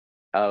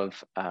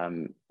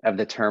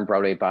the term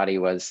Broadway body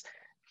was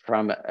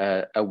from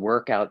a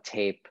workout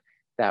tape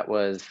that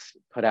was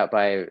put out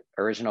by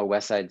original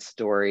West Side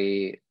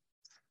Story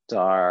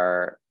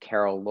star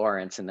Carol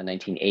Lawrence in the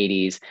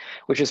 1980s,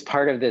 which was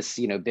part of this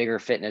bigger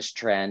fitness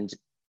trend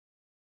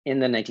in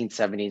the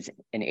 1970s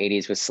and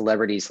 80s, with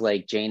celebrities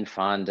like Jane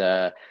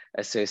Fonda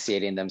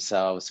associating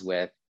themselves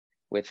with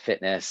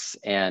fitness.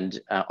 And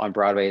on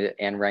Broadway,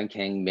 Anne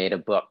Reinking made a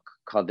book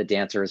called The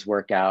Dancer's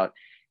Workout.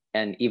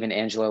 And even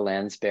Angela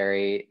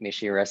Lansbury, may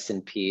she rest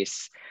in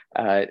peace,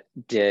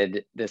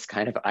 did this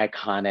kind of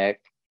iconic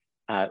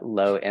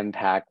low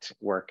impact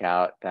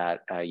workout that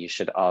you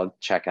should all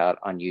check out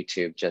on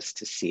YouTube just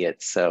to see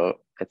it. So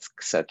it's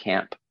so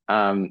camp.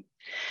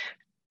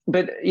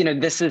 But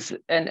this is,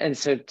 and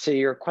so to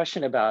your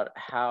question about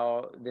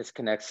how this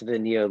connects to the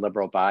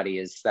neoliberal body,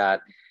 is that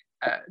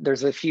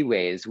there's a few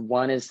ways.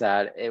 One is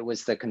that it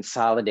was the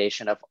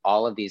consolidation of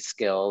all of these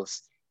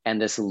skills and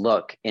this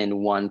look in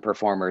one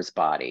performer's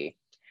body.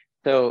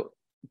 So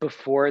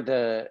before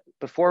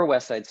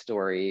West Side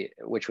Story,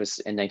 which was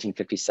in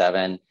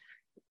 1957,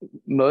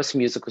 most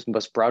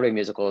Broadway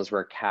musicals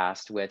were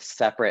cast with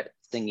separate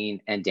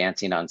singing and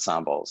dancing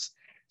ensembles.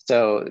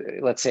 So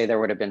let's say there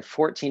would have been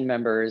 14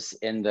 members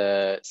in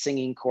the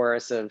singing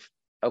chorus of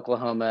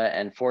Oklahoma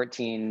and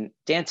 14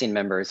 dancing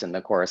members in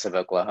the chorus of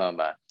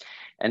Oklahoma.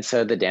 And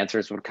so the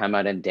dancers would come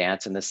out and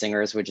dance, and the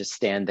singers would just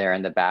stand there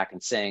in the back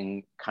and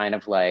sing, kind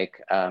of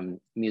like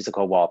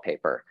musical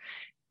wallpaper.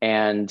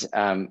 And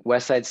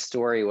West Side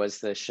Story was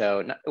the show.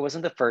 It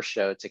wasn't the first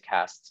show to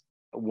cast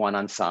one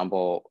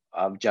ensemble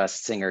of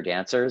just singer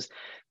dancers,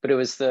 but it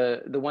was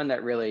the one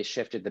that really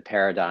shifted the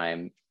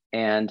paradigm.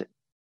 And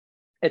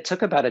it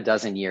took about a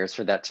dozen years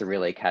for that to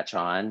really catch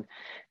on.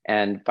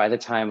 And by the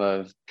time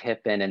of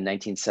Pippin in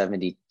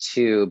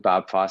 1972,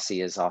 Bob Fosse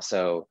is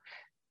also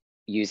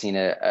using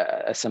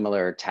a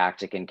similar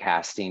tactic in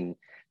casting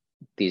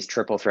these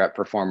triple threat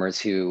performers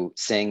who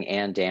sing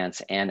and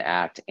dance and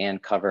act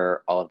and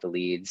cover all of the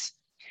leads.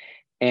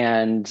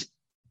 And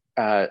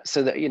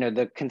so that,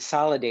 the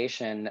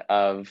consolidation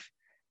of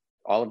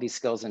all of these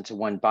skills into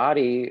one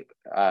body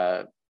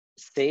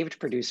saved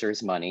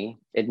producers money.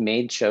 It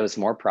made shows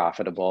more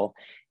profitable,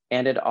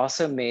 and it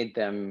also made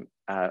them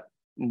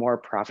more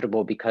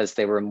profitable because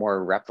they were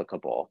more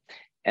replicable.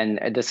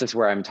 And this is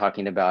where I'm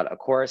talking about A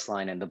Chorus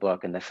Line in the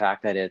book, and the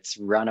fact that its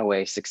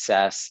runaway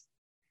success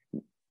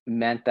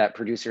meant that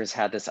producers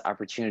had this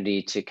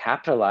opportunity to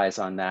capitalize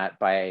on that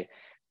by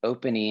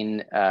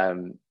opening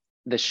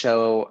the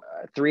show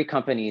 3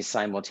 companies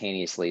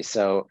simultaneously.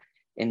 So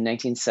in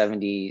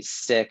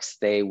 1976,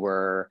 they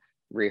were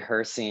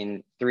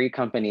rehearsing 3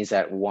 companies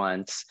at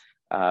once,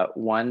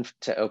 one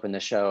to open the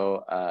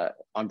show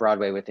on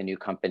Broadway with a new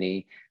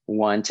company,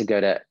 one to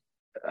go to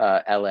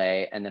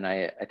LA, and then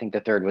I think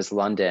the third was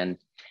London.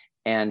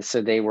 And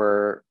so they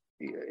were,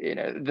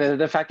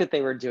 the fact that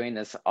they were doing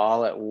this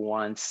all at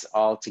once,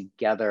 all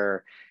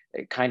together,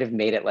 it kind of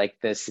made it like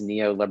this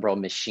neoliberal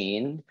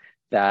machine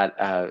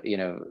that,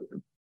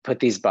 put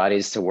these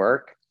bodies to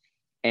work.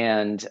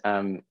 And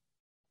I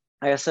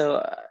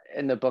also,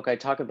 in the book, I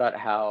talk about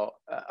how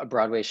a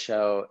Broadway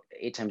show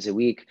 8 times a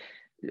week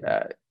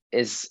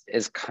is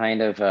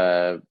kind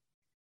of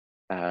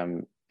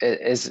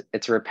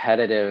it's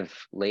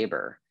repetitive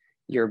labor.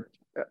 You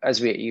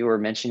were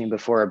mentioning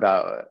before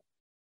about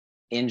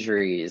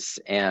injuries,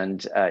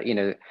 and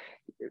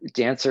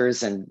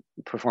dancers and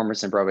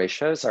performers in Broadway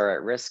shows are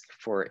at risk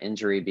for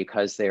injury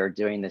because they are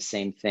doing the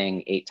same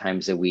thing 8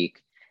 times a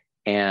week.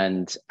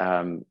 And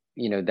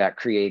that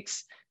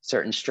creates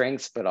certain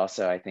strengths, but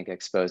also I think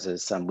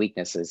exposes some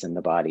weaknesses in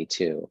the body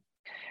too.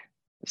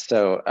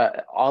 So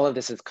all of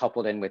this is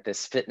coupled in with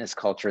this fitness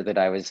culture that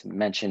I was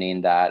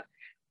mentioning that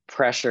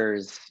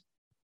pressures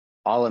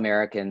all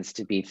Americans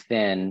to be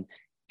thin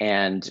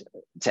and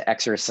to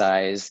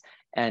exercise.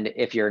 And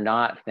if you're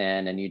not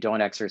thin and you don't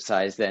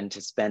exercise, then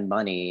to spend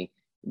money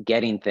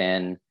getting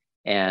thin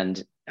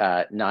and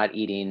not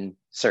eating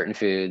certain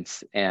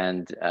foods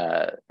and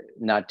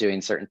not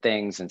doing certain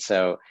things. And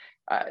so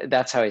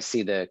that's how I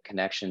see the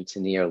connection to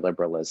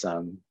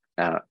neoliberalism,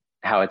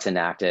 how it's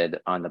enacted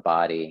on the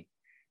body.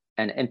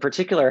 And in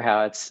particular,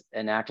 how it's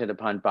enacted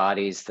upon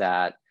bodies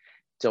that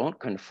don't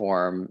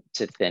conform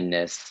to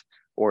thinness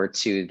or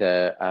to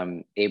the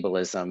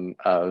ableism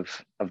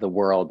of the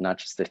world, not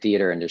just the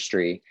theater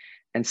industry.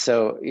 And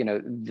so,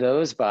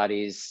 those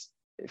bodies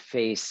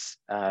face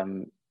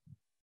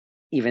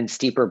even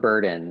steeper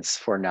burdens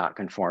for not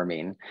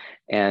conforming.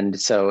 And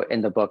so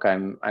in the book,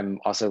 I'm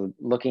also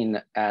looking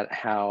at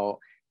how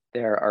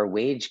there are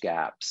wage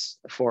gaps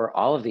for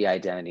all of the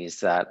identities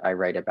that I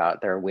write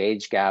about. There are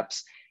wage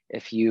gaps.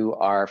 If you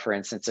are, for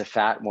instance, a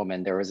fat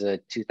woman, there was a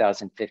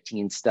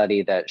 2015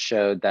 study that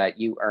showed that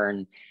you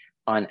earn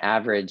on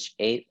average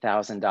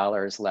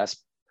 $8,000 less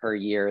per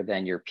year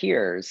than your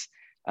peers.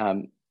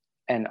 And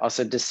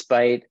also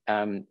despite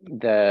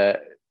the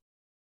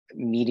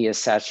media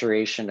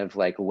saturation of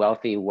like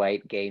wealthy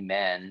white gay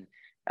men,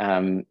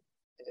 LGBTQ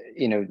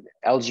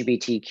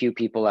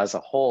people as a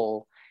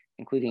whole,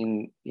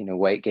 including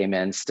white gay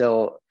men,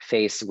 still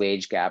face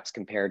wage gaps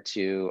compared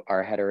to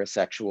our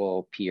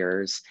heterosexual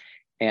peers.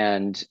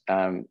 And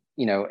the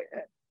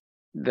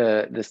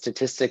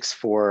statistics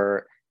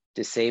for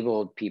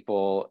disabled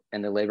people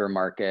in the labor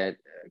market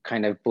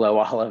kind of blow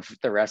all of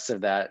the rest of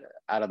that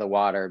out of the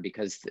water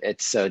because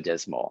it's so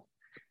dismal.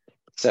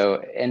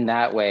 So in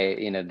that way,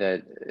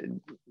 the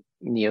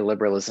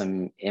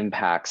neoliberalism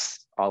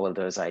impacts all of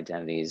those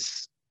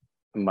identities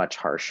much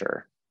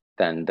harsher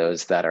than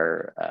those that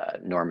are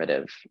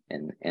normative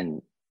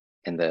in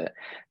the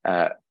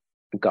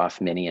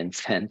Goffmanian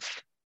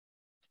sense.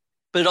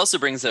 But it also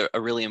brings a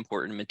really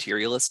important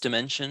materialist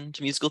dimension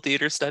to musical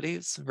theater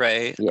studies,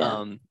 right?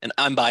 Yeah. And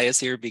I'm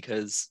biased here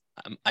because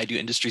I do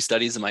industry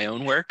studies in my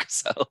own work.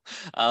 So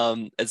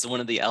it's one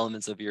of the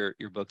elements of your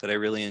book that I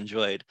really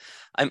enjoyed.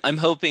 I'm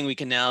hoping we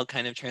can now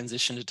kind of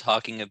transition to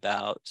talking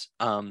about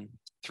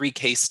 3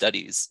 case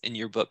studies in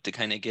your book to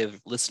kind of give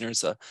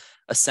listeners a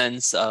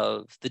sense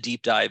of the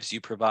deep dives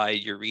you provide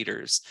your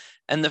readers.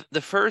 And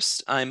the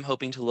first I'm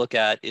hoping to look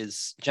at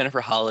is Jennifer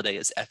Holliday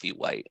as Effie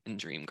White in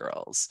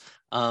Dreamgirls.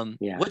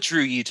 What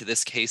drew you to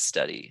this case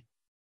study?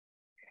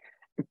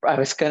 I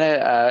was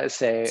gonna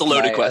say it's a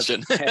loaded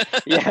question.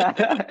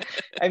 Yeah,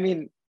 I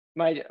mean,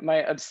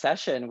 my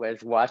obsession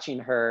with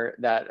watching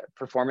that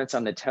performance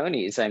on the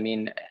Tonys. I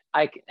mean,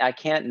 I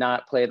can't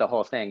not play the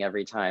whole thing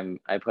every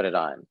time I put it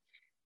on.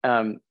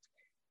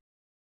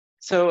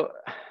 So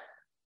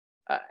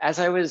as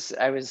I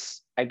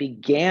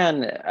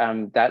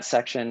began that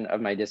section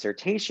of my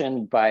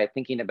dissertation by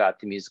thinking about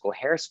the musical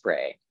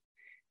Hairspray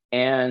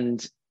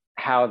and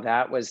how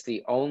that was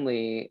the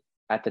only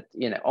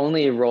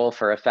role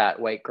for a fat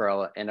white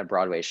girl in a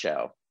Broadway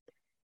show.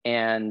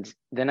 And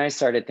then I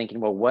started thinking,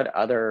 well, what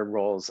other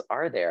roles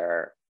are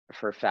there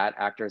for fat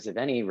actors of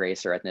any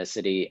race or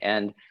ethnicity?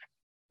 And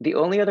the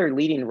only other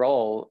leading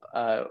role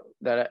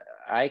that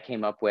I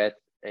came up with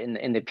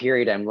in the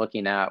period I'm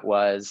looking at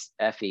was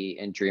Effie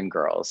in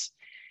Dreamgirls.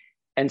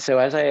 And so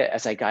as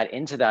I got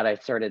into that, I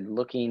started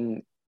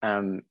looking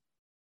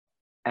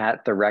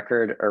at the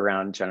record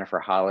around Jennifer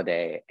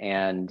Holliday,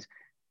 and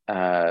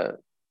part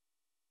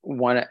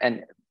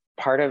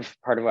of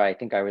why I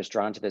think I was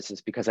drawn to this is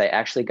because I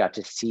actually got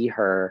to see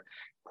her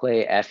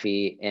play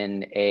Effie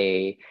in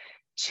a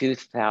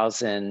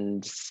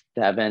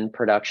 2007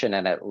 production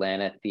at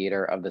Atlanta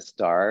Theater of the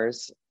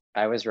Stars.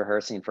 I was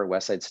rehearsing for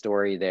West Side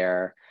Story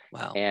there.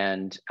 Wow.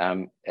 And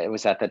it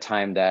was at the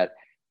time that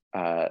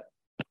the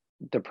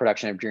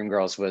production of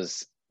Dreamgirls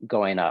was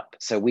going up.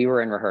 So we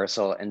were in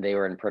rehearsal and they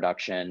were in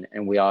production,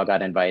 and we all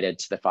got invited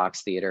to the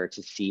Fox Theater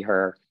to see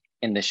her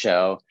in the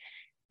show.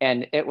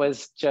 And it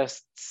was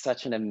just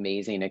such an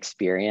amazing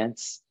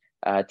experience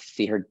to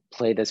see her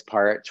play this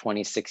part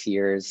 26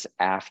 years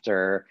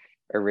after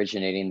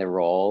originating the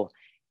role.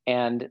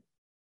 And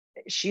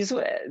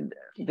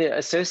the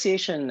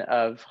association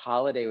of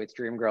Holliday with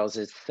Dreamgirls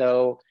is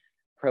so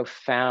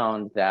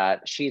profound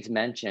that she's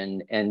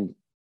mentioned in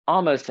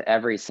almost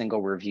every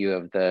single review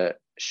of the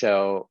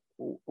show,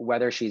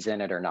 whether she's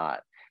in it or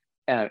not.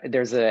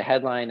 There's a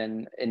headline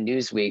in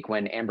Newsweek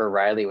when Amber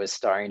Riley was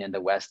starring in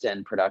the West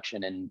End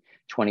production in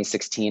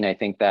 2016. I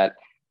think that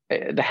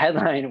the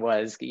headline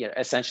was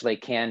essentially,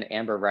 can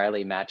Amber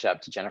Riley match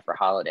up to Jennifer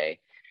Holliday?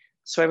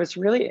 So I was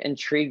really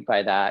intrigued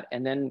by that.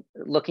 And then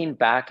looking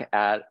back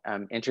at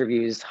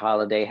interviews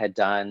Holliday had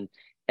done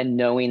and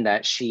knowing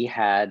that she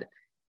had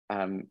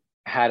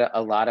had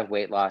a lot of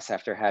weight loss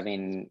after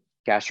having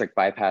gastric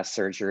bypass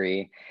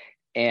surgery,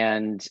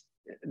 and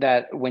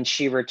that when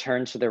she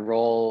returned to the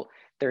role,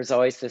 there's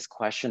always this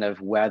question of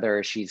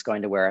whether she's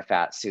going to wear a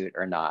fat suit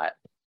or not.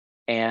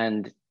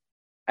 And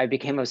I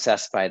became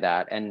obsessed by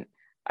that. And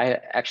I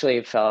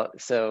actually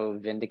felt so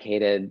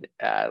vindicated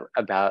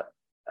about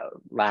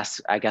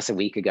a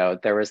week ago,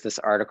 there was this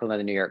article in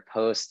the New York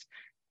Post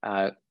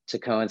to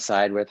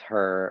coincide with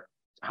her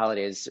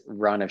Holiday's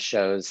run of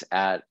shows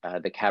at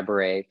the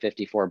Cabaret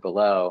 54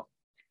 Below,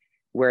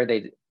 where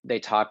they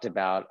talked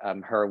about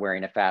her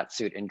wearing a fat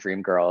suit in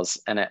Dreamgirls.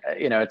 And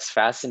it's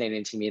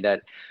fascinating to me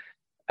that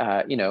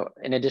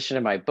in addition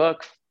to my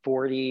book,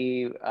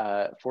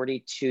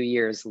 42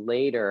 years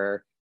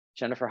later,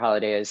 Jennifer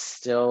Holliday is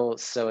still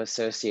so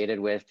associated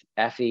with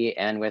Effie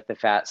and with the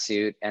fat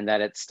suit, and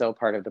that it's still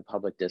part of the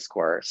public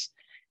discourse.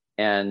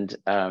 And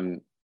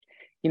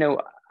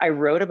I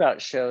wrote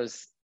about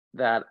shows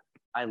that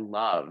I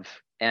love,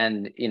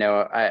 and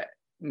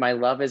my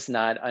love is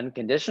not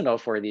unconditional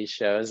for these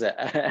shows,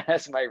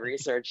 as my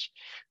research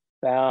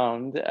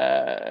found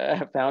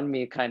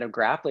me kind of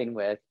grappling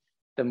with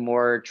the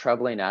more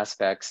troubling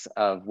aspects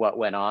of what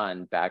went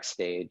on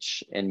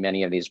backstage in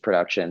many of these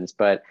productions.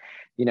 But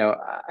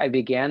I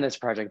began this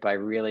project by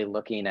really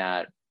looking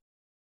at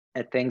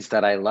things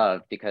that I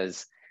love,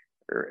 because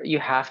you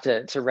have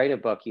to write a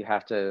book, you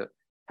have to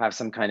have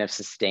some kind of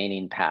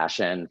sustaining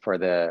passion for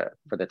the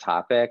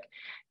topic.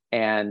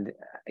 And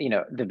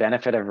the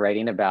benefit of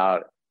writing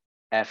about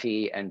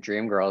Effie and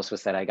Dreamgirls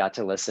was that I got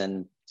to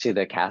listen to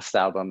the cast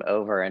album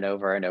over and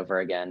over and over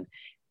again.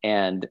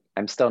 And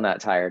I'm still not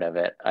tired of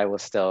it. I will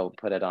still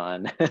put it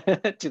on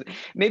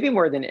maybe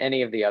more than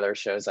any of the other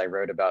shows I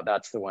wrote about.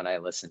 That's the one I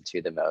listen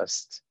to the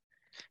most.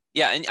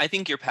 Yeah, and I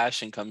think your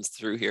passion comes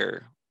through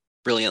here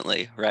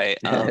brilliantly, right?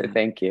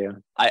 Thank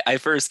you. I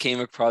first came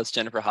across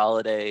Jennifer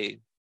Holliday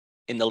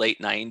in the late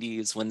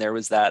 90s when there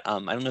was that, I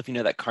don't know if you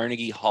know, that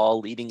Carnegie Hall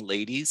Leading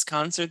Ladies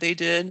concert they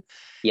did.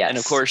 Yes. And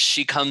of course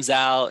she comes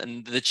out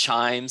and the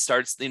chime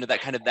starts,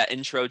 that kind of that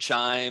intro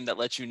chime that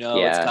lets you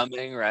know it's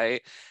coming,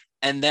 right?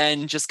 And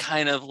then just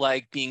kind of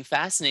like being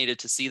fascinated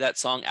to see that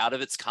song out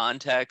of its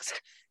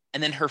context.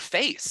 And then her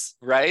face,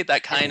 right?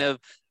 That kind of,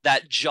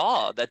 that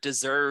jaw that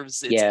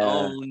deserves its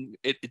own,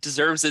 it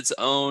deserves its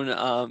own,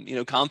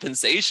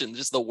 compensation,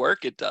 just the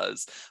work it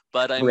does.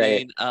 But I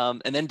mean,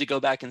 and then to go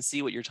back and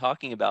see what you're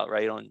talking about,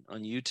 right, on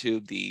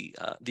YouTube,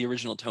 the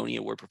original Tony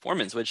Award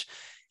performance, which,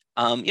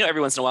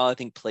 every once in a while, I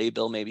think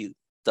Playbill maybe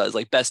does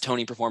like best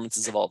Tony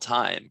performances of all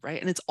time,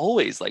 right? And it's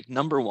always like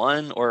number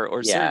one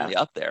or certainly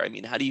up there. I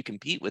mean, how do you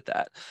compete with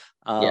that?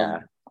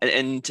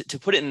 And to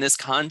put it in this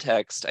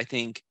context, I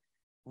think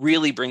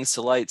really brings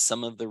to light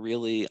some of the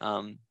really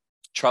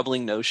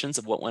troubling notions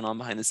of what went on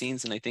behind the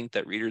scenes. And I think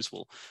that readers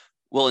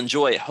will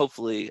enjoy,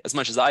 hopefully, as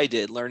much as I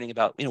did, learning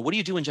about, what do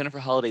you do when Jennifer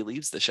Holliday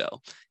leaves the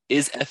show?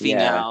 Is Effie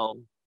now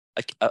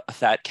a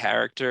fat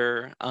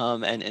character?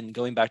 And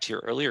going back to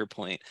your earlier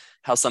point,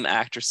 how some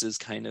actresses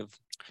kind of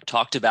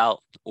talked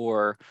about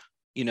or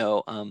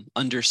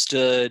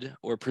understood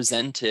or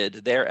presented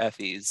their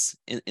Effies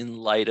in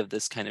light of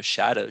this kind of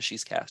shadow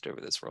she's cast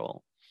over this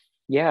role.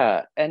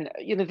 Yeah, and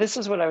this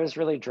is what I was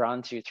really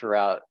drawn to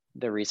throughout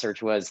the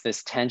research, was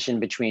this tension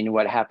between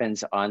what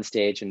happens on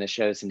stage in the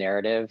show's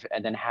narrative,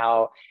 and then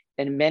how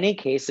in many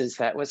cases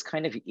that was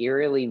kind of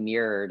eerily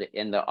mirrored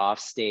in the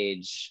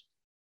offstage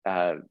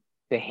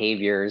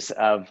behaviors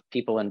of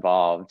people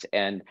involved.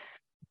 And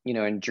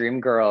in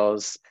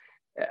Dreamgirls,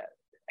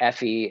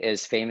 Effie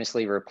is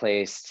famously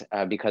replaced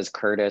because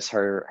Curtis,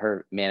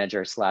 her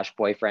manager /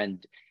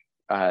 boyfriend,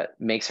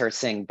 makes her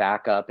sing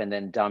backup and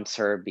then dumps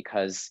her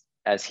because,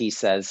 as he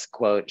says,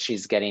 quote,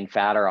 she's getting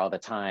fatter all the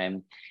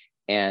time.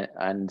 And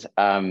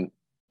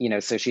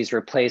so she's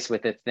replaced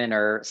with a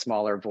thinner,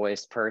 smaller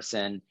voiced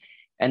person.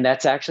 And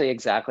that's actually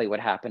exactly what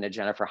happened to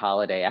Jennifer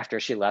Holliday after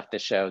she left the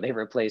show. They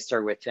replaced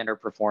her with thinner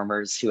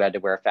performers who had to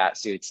wear fat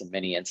suits in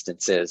many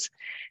instances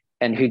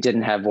and who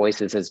didn't have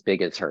voices as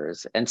big as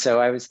hers. And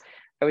so I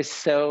was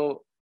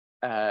so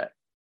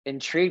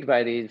intrigued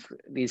by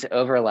these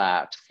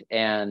overlaps,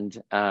 and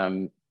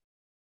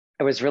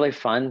it was really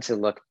fun to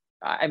look.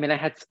 I mean,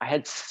 I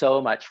had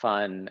so much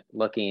fun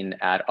looking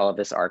at all of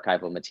this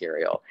archival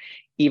material,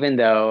 even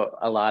though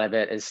a lot of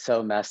it is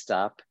so messed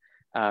up.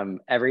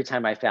 Every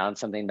time I found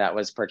something that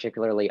was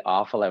particularly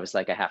awful, I was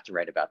like, I have to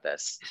write about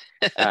this.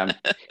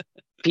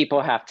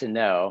 People have to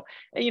know.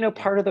 And,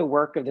 part of the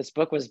work of this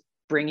book was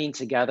bringing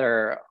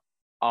together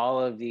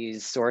all of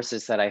these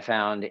sources that I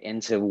found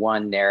into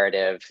one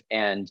narrative,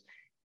 and,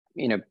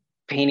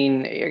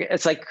 painting,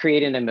 it's like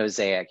creating a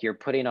mosaic. You're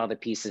putting all the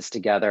pieces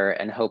together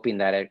and hoping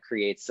that it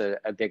creates a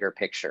bigger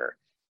picture.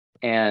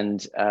 And,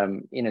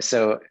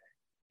 so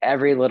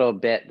every little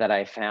bit that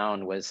I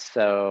found was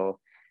so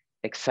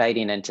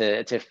exciting, and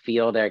to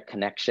feel their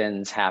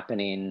connections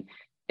happening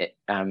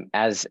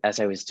as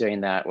I was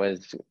doing that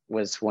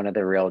was one of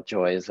the real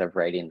joys of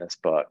writing this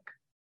book.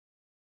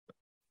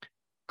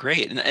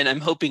 Great, and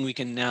I'm hoping we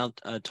can now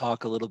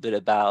talk a little bit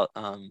about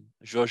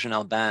Georges and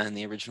Albin,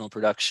 the original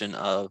production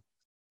of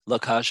La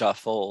Cage aux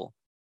Folles.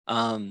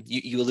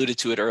 You alluded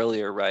to it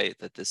earlier, right?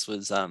 That this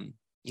was,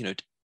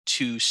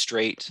 two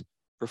straight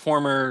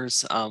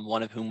performers,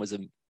 one of whom was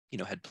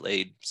had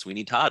played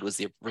Sweeney Todd, was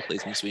the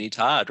replacement Sweeney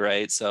Todd,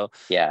 right? So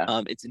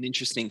it's an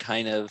interesting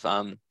kind of,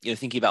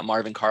 thinking about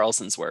Marvin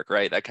Carlson's work,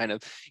 right? That kind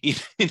of,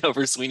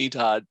 for Sweeney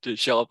Todd to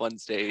show up on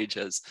stage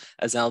as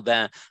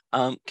Albin.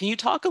 Can you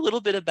talk a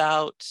little bit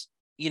about,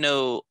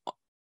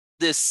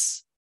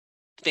 this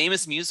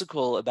famous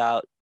musical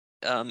about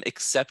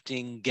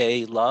accepting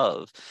gay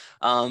love,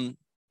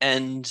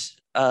 and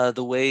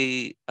the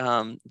way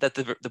that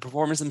the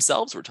performers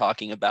themselves were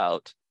talking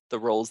about the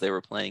roles they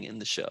were playing in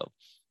the show.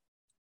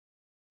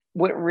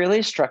 What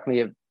really struck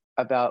me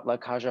about La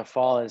Cage aux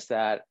Folles is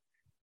that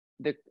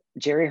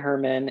Jerry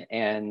Herman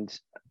and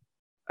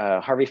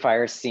Harvey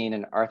Fierstein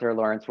and Arthur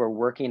Lawrence were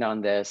working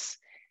on this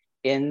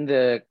in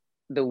the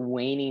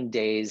waning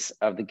days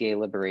of the gay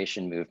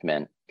liberation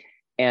movement.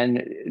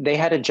 And they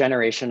had a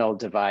generational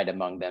divide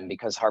among them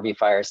because Harvey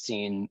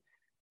Fierstein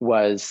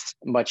was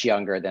much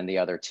younger than the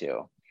other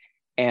two.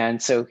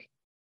 And so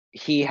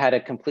he had a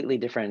completely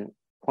different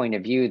point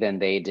of view than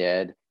they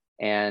did.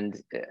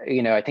 And,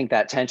 I think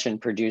that tension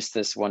produced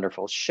this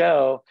wonderful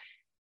show.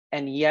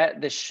 And yet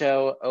the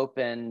show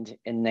opened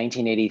in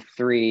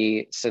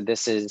 1983. So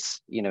this is,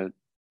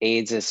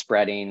 AIDS is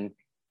spreading.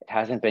 It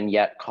hasn't been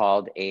yet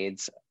called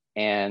AIDS.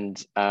 And,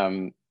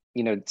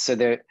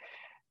 so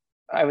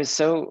I was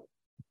so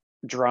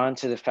drawn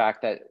to the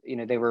fact that,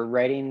 they were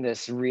writing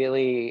this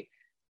really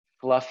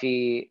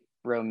fluffy,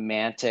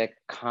 romantic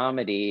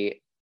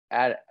comedy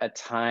at a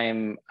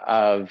time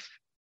of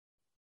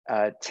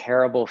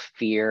terrible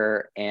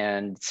fear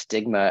and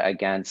stigma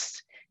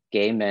against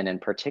gay men in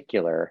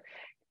particular.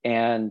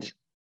 And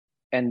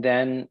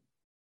then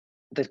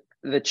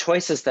the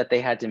choices that they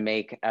had to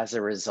make as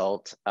a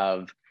result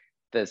of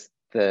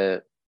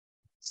the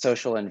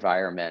social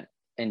environment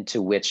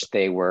into which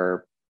they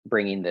were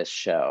bringing this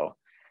show.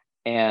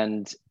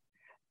 And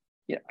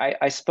I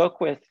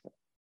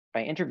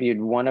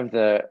interviewed one of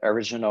the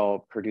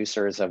original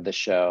producers of the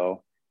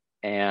show,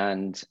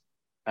 and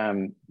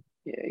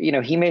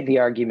he made the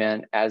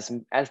argument, as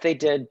they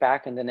did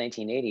back in the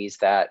 1980s,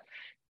 that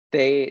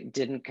they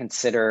didn't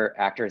consider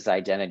actors'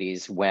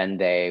 identities when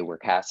they were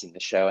casting the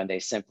show, and they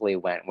simply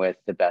went with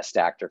the best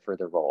actor for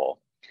the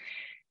role.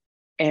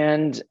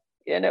 And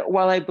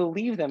while I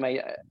believe them,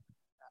 I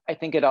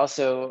think it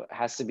also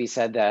has to be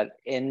said that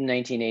in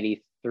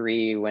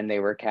 1983, when they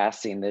were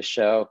casting this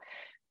show,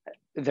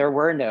 there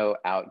were no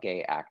out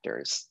gay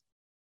actors.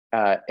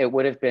 It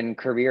would have been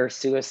career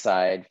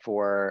suicide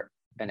for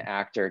an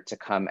actor to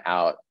come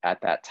out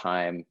at that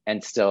time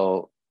and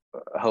still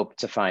hope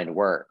to find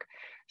work.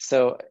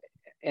 So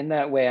in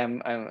that way,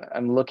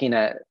 I'm looking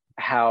at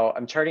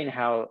I'm charting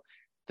how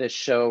the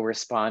show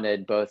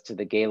responded both to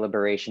the gay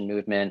liberation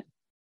movement,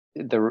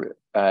 the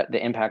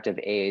impact of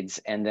AIDS,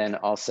 and then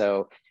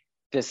also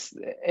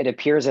it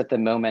appears at the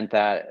moment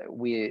that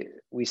we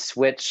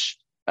switch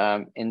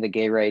in the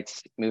gay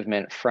rights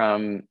movement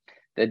from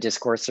the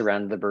discourse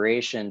around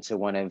liberation to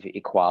one of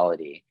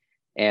equality.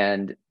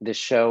 And the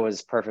show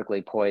is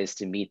perfectly poised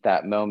to meet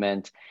that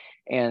moment.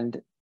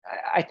 And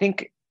I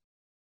think,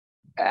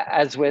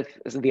 as with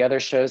the other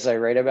shows I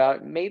write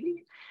about,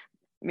 maybe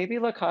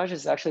La Cage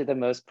is actually the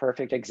most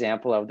perfect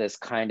example of this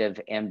kind of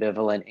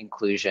ambivalent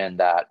inclusion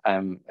that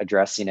I'm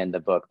addressing in the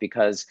book,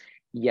 because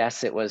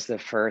yes, it was the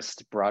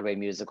first Broadway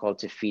musical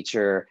to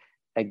feature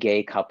a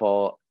gay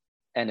couple,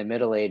 and a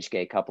middle-aged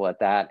gay couple at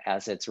that,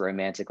 as its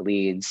romantic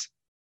leads.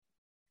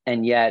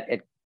 And yet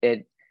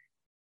it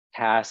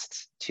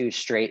cast two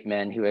straight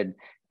men who had,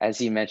 as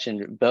you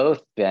mentioned,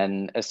 both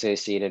been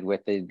associated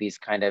with these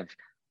kind of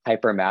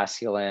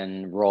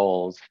hyper-masculine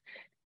roles.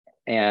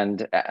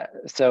 And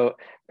so,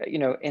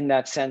 in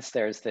that sense,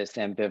 there's this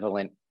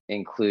ambivalent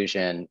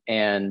inclusion.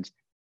 And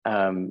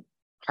Harvey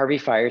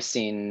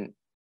Fierstein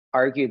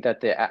argued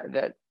that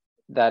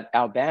that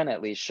Alban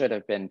at least should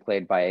have been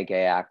played by a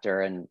gay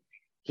actor, and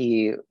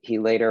he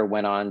later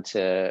went on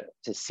to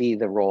see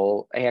the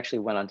role. He actually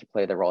went on to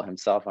play the role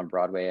himself on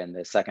Broadway in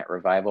the second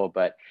revival,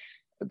 but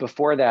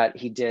before that,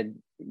 he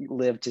did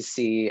live to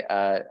see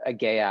a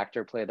gay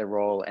actor play the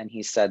role, and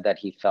he said that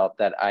he felt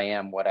that "I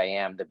Am What I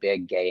Am," the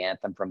big gay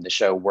anthem from the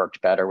show,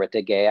 worked better with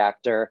a gay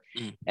actor.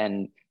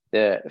 And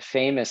the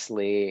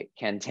famously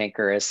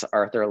cantankerous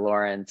Arthur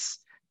Lawrence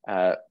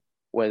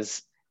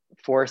was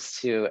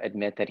forced to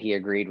admit that he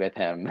agreed with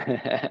him,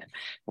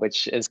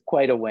 which is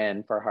quite a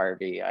win for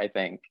Harvey, I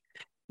think.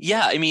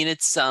 Yeah, I mean,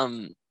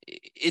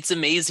 it's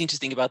amazing to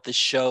think about this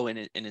show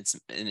and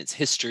its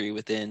history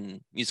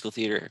within musical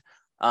theater.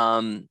 We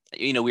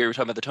were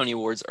talking about the Tony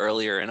Awards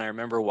earlier, and I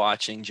remember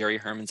watching Jerry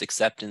Herman's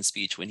acceptance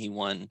speech when he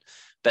won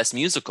Best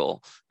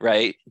Musical,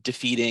 right?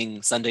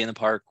 Defeating Sunday in the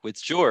Park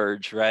with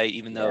George, right?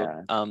 Even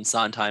though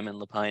Sondheim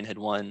and Lapine had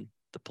won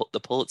the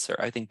Pulitzer,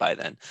 I think, by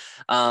then.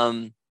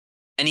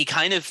 And he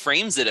kind of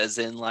frames it as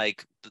in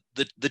like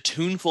the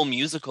tuneful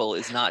musical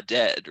is not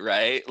dead,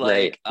 right?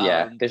 Like, right.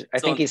 Yeah. I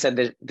think he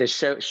said the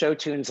show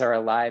tunes are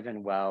alive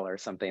and well, or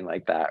something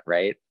like that,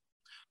 right?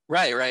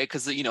 Right.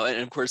 Because, and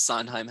of course,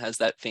 Sondheim has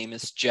that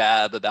famous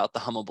jab about the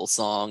hummable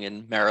song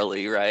and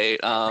Merrily, right?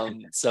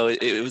 So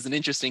it was an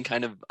interesting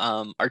kind of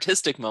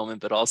artistic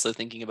moment, but also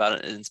thinking about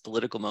it in its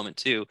political moment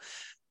too.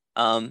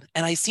 And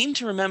I seem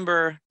to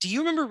remember, do you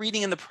remember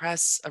reading in the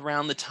press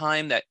around the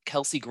time that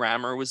Kelsey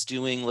Grammer was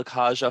doing La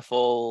Cage aux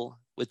Folles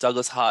with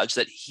Douglas Hodge,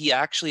 that he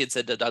actually had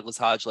said to Douglas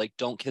Hodge, like,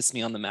 "Don't kiss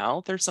me on the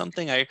mouth" or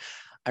something?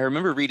 I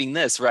remember reading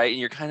this, right? And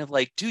you're kind of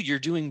like, dude, you're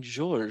doing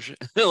Georges.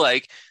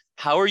 Like,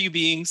 how are you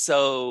being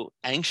so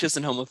anxious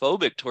and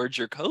homophobic towards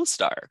your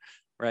co-star,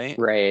 right?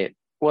 Right.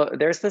 Well,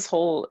 there's this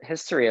whole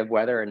history of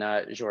whether or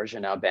not Georges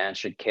and Alban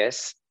should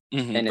kiss.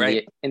 And in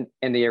Right.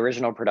 the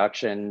original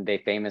production, they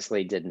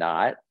famously did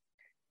not.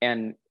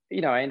 And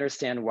I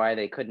understand why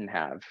they couldn't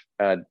have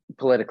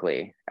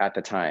politically at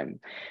the time.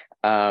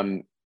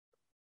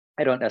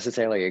 I don't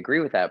necessarily agree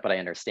with that, but I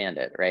understand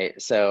it, right?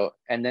 So,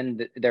 and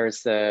then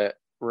there's the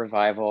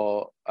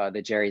revival,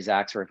 the Jerry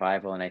Zaks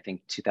revival in I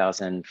think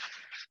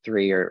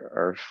 2003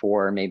 or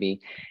four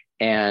maybe,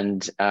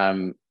 and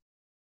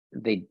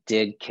they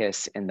did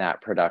kiss in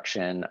that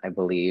production, I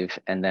believe,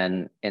 and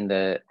then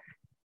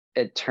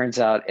it turns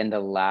out in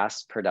the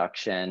last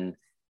production,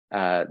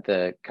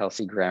 the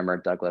Kelsey Grammer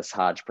Douglas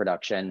Hodge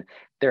production,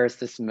 there's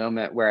this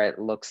moment where it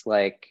looks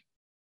like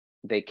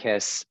they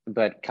kiss,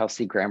 but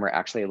Kelsey Grammer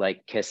actually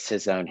like kissed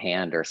his own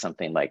hand or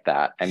something like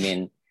that. I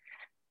mean,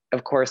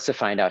 of course, to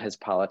find out his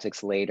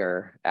politics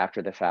later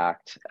after the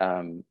fact,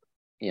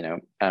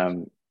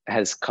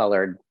 has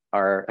colored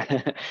our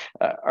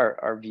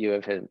our view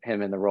of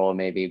him in the role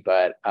maybe.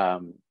 But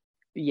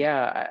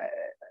yeah,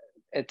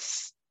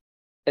 it's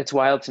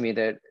wild to me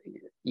that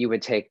you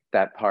would take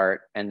that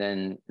part and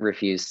then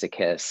refuse to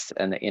kiss,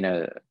 and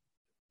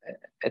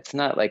it's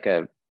not like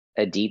a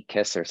deep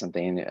kiss or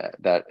something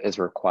that is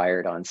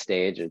required on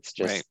stage. It's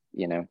just,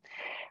 right.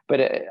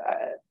 But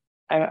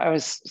I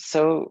was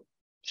so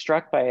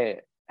struck by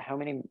how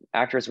many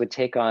actors would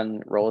take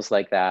on roles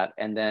like that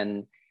and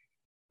then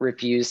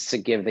refuse to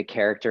give the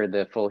character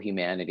the full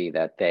humanity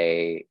that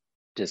they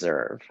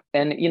deserve.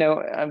 And,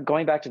 I'm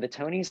going back to the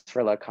Tonys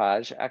for La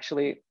Cage.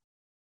 Actually,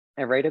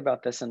 I write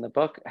about this in the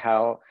book,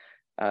 how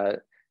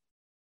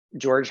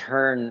George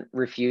Hearn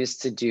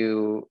refused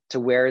to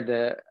wear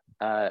the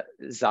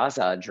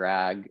Zaza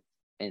drag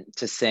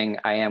to sing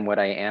 "I Am What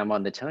I Am"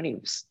 on the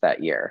Tonys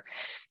that year.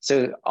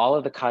 So all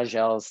of the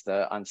Kajels,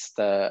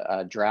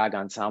 the drag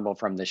ensemble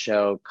from the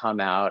show,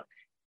 come out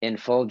in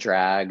full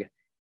drag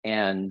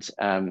and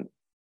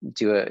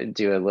do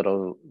a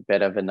little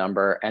bit of a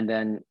number, and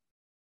then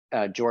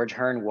George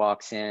Hearn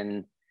walks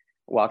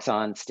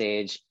on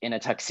stage in a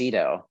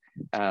tuxedo,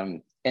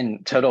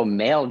 in total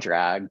male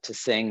drag, to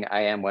sing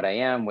 "I Am What I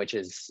Am," which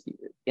is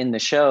in the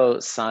show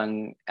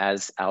sung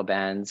as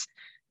Alban's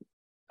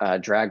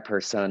drag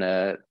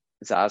persona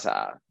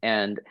Zaza.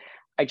 And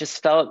I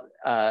just felt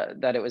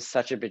that it was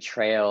such a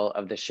betrayal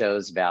of the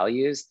show's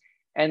values.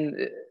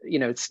 And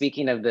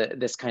speaking of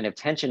this kind of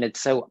tension,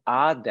 it's so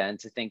odd then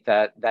to think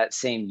that that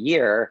same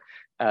year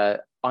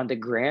on the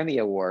Grammy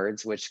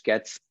Awards, which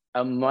gets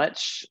a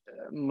much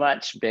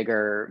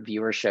bigger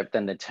viewership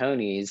than the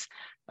Tonys,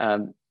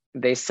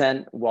 they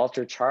sent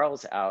Walter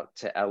Charles out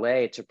to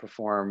LA to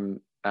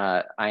perform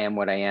 "I Am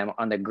What I Am"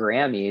 on the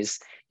Grammys.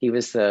 He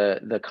was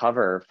the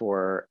cover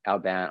for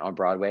Alban on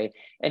Broadway,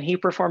 and he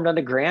performed on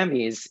the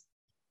Grammys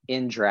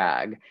in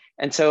drag.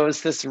 And so it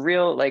was this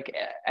real, like,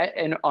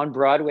 and on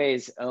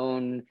Broadway's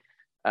own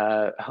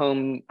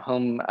home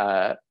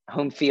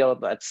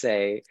field, let's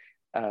say,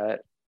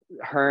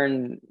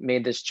 Hearn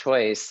made this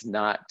choice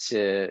not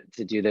to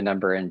do the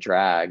number in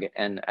drag.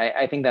 And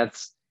I think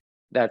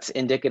that's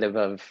indicative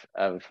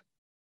of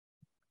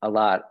a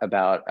lot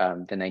about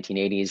the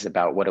 1980s,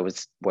 about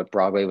what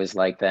Broadway was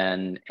like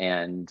then,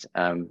 and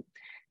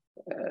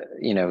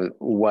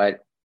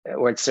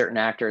what certain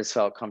actors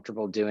felt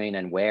comfortable doing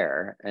and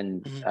where.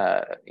 And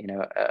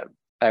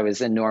I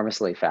was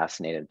enormously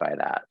fascinated by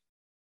that.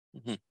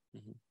 Mm-hmm.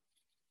 Mm-hmm.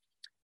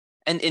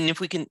 And if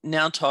we can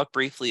now talk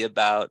briefly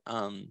about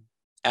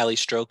Ali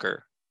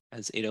Stroker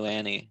as Ado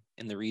Annie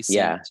in the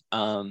recent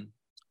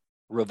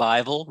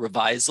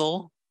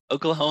revisal,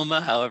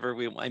 Oklahoma, however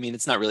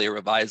it's not really a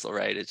revisal,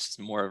 right? It's just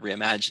more of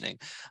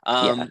reimagining.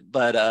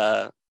 But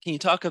can you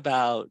talk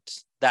about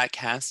that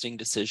casting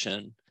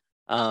decision?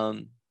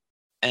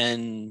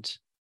 And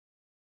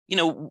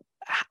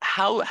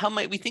how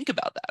might we think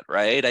about that,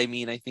 right? I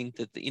mean, I think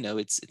that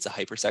it's a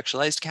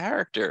hypersexualized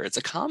character, it's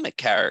a comic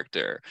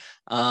character,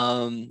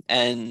 and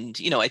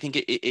I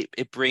think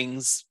it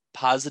brings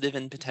positive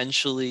and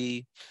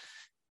potentially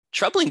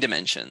troubling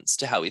dimensions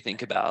to how we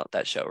think about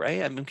that show,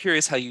 right? I'm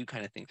curious how you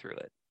kind of think through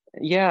it.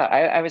 Yeah,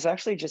 I was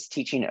actually just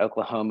teaching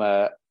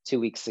Oklahoma 2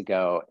 weeks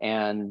ago,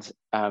 and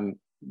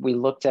we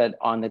looked at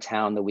On the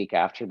Town the week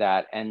after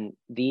that, and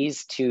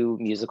these two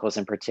musicals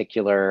in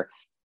particular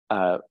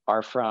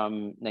are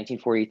from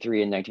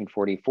 1943 and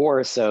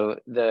 1944, so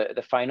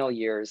the final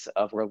years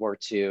of World War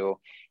II.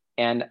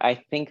 And I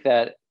think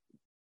that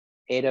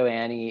Ado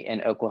Annie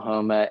in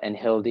Oklahoma and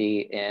Hildy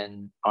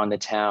in On the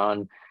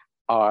Town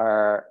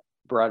are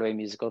Broadway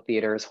musical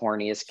theater's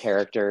horniest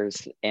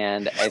characters.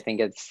 And I think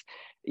it's,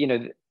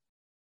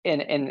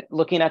 and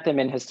looking at them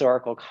in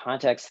historical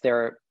context,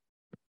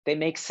 they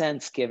make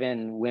sense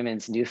given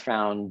women's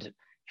newfound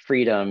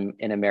freedom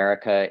in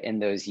America in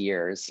those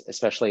years,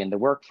 especially in the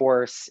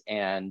workforce,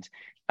 and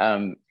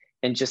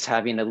just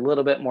having a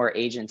little bit more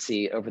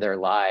agency over their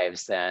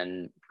lives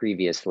than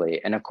previously.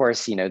 And of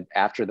course,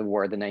 after the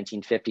war, the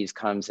 1950s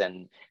comes,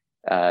 and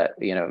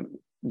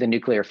the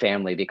nuclear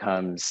family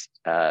becomes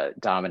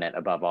dominant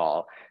above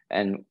all,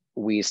 and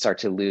we start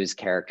to lose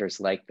characters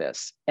like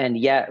this. And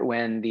yet,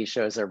 when these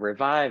shows are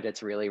revived,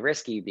 it's really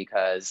risky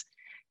because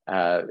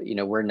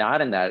we're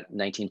not in that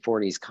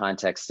 1940s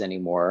context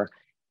anymore.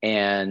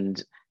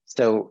 And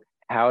so,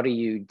 how do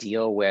you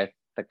deal with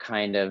the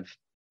kind of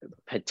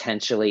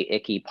potentially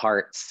icky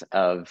parts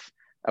of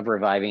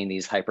reviving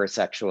these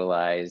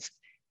hypersexualized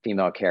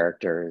female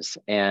characters?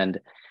 And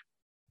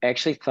I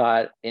actually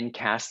thought in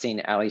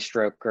casting Ali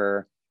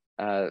Stroker,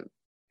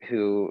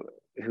 who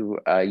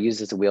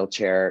uses a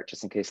wheelchair,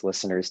 just in case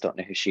listeners don't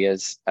know who she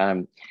is,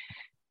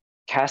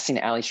 casting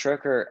Ali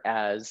Stroker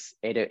as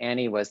Ado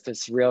Annie was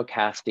this real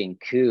casting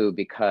coup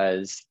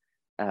because,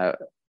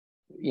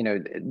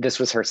 this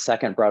was her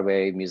second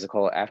Broadway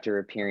musical after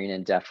appearing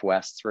in Deaf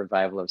West's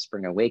revival of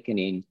Spring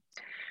Awakening.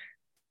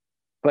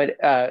 But,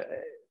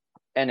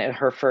 and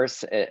her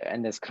first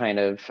in this kind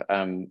of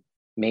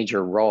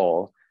major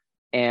role.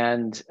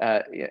 And,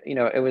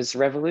 it was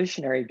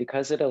revolutionary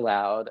because it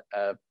allowed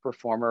a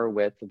performer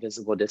with a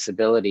visible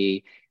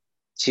disability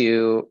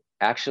to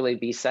actually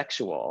be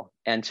sexual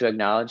and to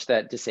acknowledge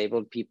that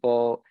disabled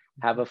people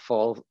have a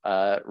full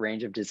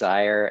range of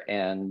desire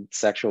and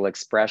sexual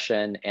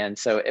expression. And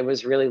so it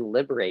was really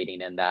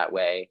liberating in that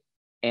way.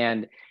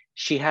 And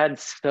she had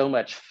so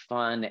much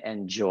fun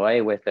and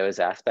joy with those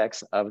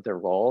aspects of the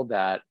role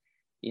that,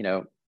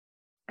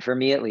 for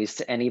me at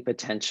least, any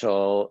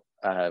potential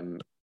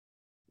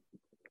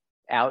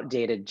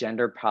outdated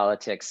gender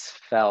politics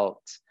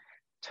felt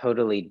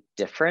totally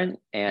different.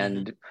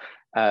 And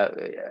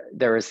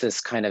there was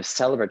this kind of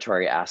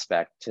celebratory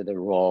aspect to the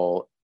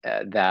role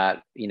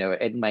that,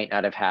 it might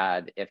not have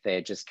had if they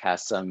had just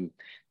cast some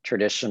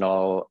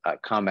traditional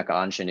comic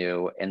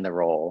ingenue in the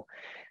role.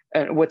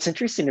 And what's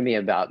interesting to me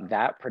about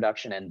that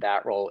production and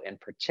that role in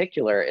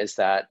particular is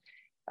that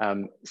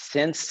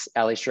since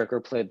Ali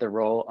Stroker played the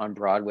role on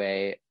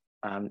Broadway,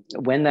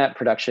 when that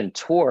production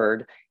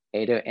toured,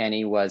 Ado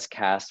Annie was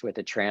cast with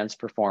a trans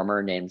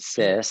performer named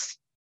Sis.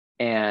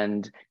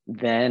 And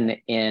then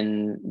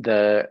in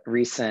the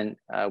recent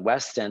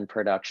West End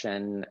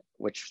production,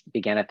 which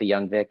began at the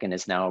Young Vic and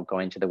is now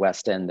going to the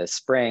West End this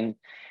spring,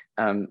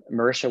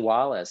 Marisha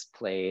Wallace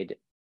played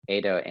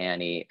Ado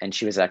Annie, and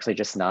she was actually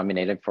just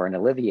nominated for an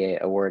Olivier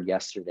Award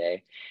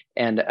yesterday.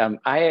 And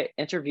I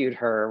interviewed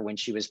her when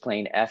she was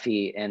playing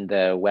Effie in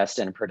the West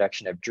End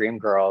production of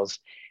Dreamgirls,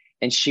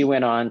 and she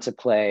went on to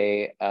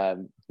play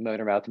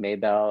Motormouth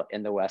Maybelle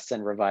in the West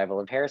End revival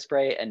of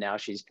Hairspray, and now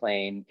she's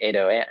playing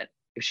Ado Annie.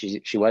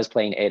 She was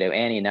playing Ado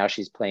Annie, now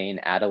she's playing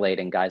Adelaide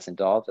in Guys and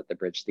Dolls at the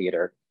Bridge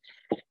Theater.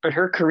 But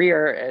her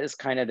career is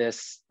kind of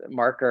this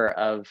marker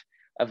of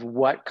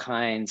what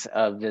kinds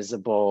of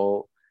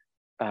visible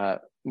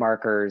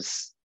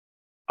markers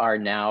are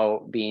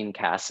now being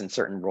cast in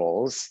certain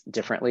roles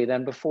differently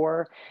than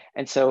before.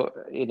 And so,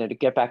 to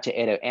get back to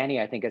Ado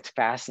Annie, I think it's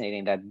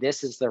fascinating that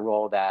this is the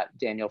role that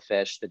Daniel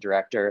Fish, the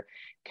director,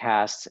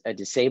 cast a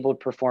disabled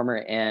performer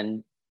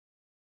in,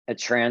 a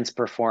trans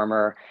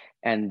performer,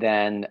 and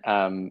then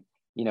a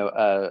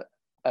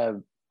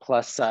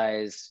plus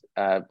size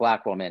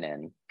Black woman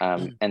in,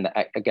 and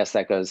I guess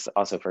that goes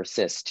also for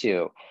Sis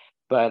too.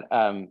 But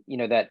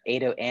that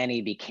Ado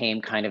Annie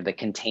became kind of the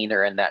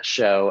container in that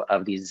show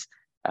of these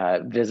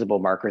visible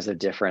markers of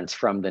difference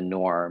from the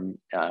norm.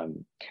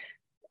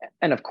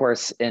 And of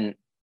course, in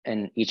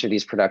each of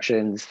these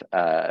productions,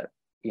 I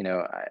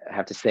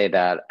have to say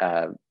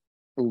that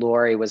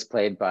Laurie was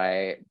played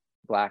by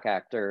Black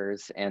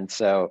actors, and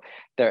so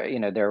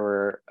there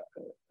were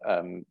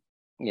Ado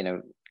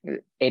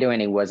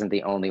Annie wasn't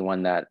the only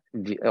one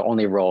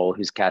only role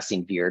whose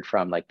casting veered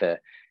from like the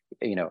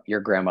your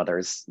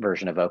grandmother's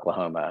version of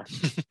Oklahoma.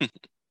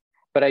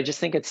 But I just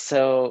think it's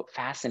so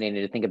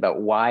fascinating to think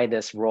about why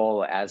this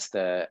role as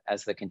the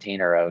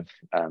container of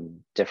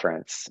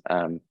difference.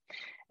 And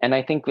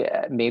I think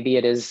maybe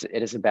it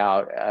is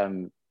about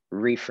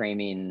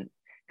reframing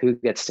who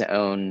gets to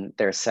own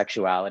their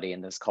sexuality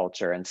in this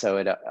culture. And so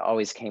it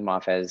always came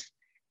off as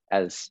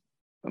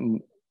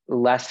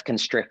less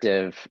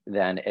constrictive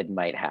than it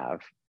might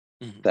have.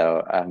 Mm-hmm.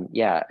 So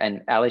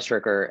and Ali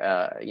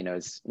Stroker,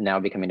 is now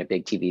becoming a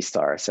big TV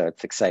star. So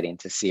it's exciting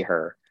to see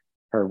her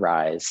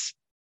rise.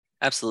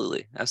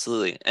 Absolutely.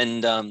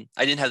 And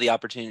I didn't have the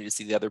opportunity to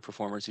see the other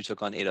performers who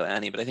took on Ado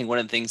Annie, but I think one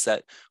of the things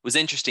that was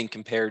interesting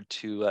compared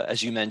to,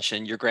 as you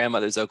mentioned, your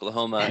grandmother's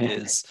Oklahoma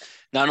is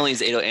not only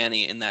is Ado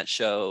Annie in that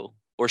show,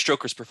 or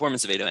Stroker's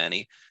performance of Ado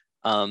Annie,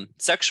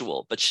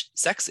 sexual, but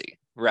sexy,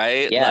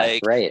 right? Yeah,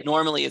 right.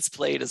 Normally it's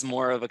played as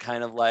more of a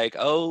kind of like,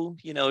 oh,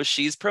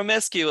 she's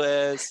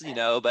promiscuous,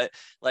 but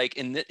like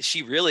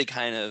she really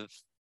kind of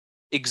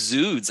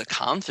exudes a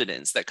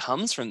confidence that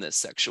comes from this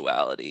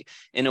sexuality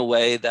in a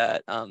way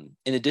that,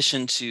 in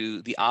addition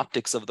to the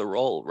optics of the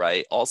role,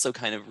 right, also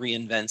kind of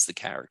reinvents the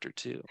character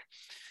too.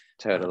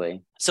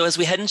 Totally. So as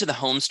we head into the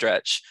home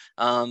stretch,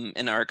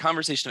 in our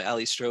conversation of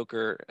Ali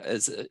Stroker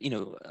as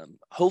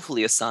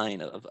hopefully a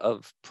sign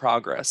of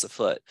progress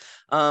afoot,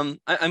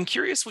 I'm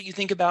curious what you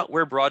think about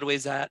where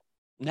Broadway's at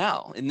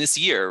now in this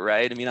year,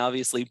 right? I mean,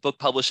 obviously book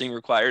publishing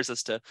requires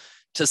us to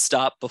to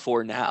stop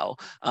before now.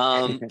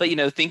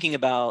 But thinking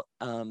about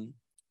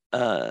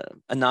a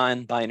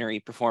non-binary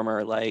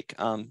performer like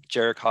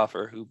Jarek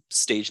Hoffer, whose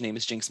stage name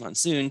is Jinx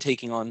Monsoon,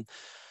 taking on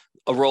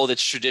a role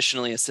that's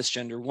traditionally a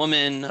cisgender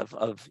woman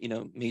of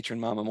matron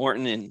Mama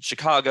Morton in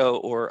Chicago,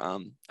 or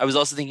I was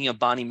also thinking of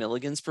Bonnie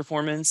Milligan's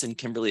performance in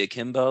Kimberly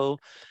Akimbo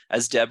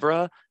as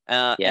Deborah.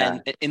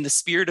 And in the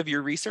spirit of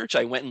your research,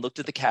 I went and looked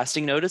at the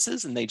casting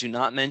notices, and they do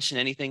not mention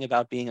anything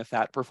about being a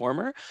fat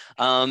performer.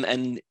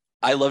 And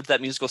I loved that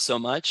musical so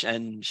much,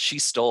 and she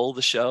stole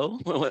the show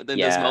in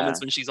those moments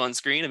when she's on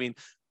screen. I mean,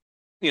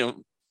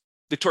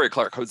 Victoria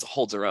Clark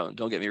holds her own.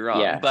 Don't get me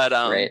wrong, but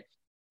right.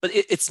 But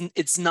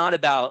it's not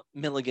about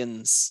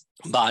Milligan's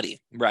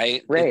body,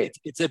 right? Right.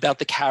 It's about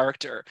the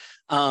character.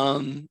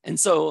 And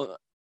so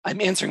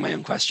I'm answering my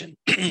own question.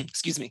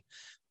 Excuse me.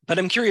 But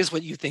I'm curious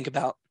what you think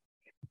about.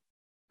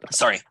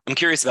 Sorry, I'm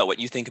curious about what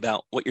you think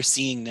about what you're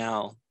seeing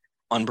now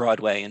on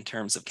Broadway in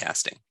terms of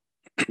casting.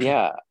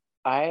 Yeah,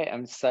 I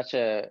am such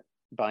a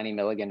Bonnie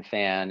Milligan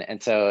fan,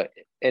 and so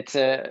it's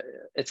a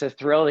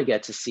thrill to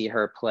get to see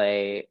her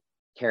play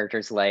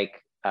characters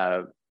like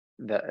the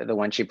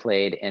one she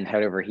played in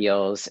Head Over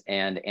Heels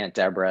and Aunt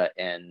Deborah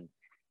in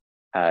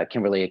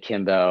Kimberly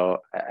Akimbo.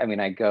 I mean,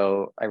 I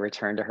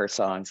return to her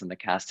songs in the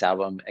cast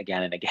album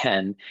again and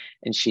again,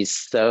 and she's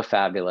so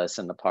fabulous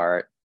in the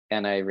part.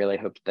 And I really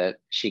hope that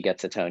she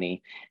gets a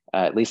Tony,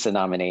 at least a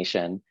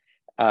nomination.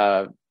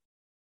 So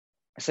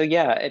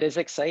yeah, it is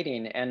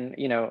exciting. And,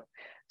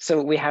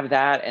 so we have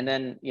that. And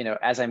then,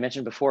 as I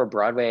mentioned before,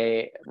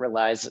 Broadway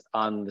relies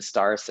on the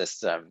star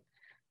system.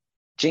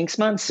 Jinx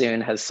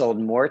Monsoon has sold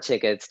more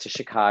tickets to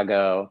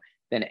Chicago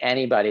than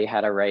anybody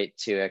had a right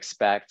to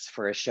expect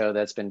for a show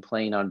that's been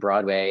playing on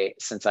Broadway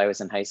since I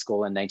was in high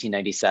school in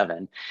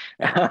 1997.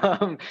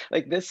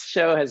 Like, this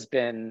show has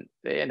been,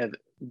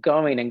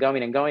 going and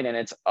going and going, and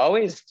it's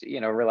always,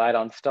 relied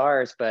on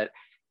stars, but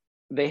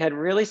they had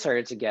really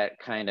started to get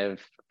kind of,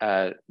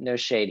 no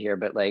shade here,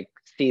 but like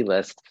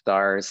C-list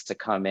stars to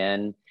come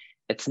in.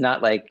 It's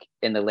not like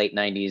in the late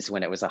 90s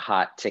when it was a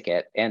hot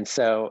ticket. And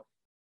so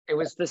it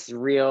was this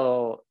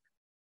real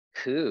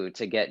coup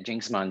to get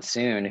Jinx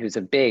Monsoon, who's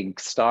a big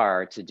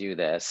star, to do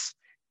this.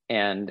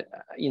 And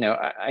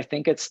I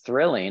think it's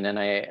thrilling, and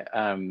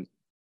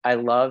I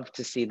love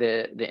to see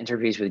the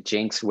interviews with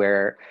Jinx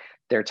where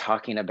they're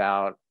talking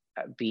about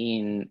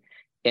being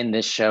in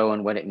this show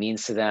and what it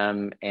means to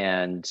them,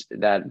 and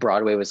that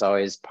Broadway was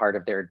always part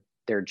of their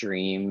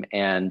dream.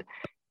 And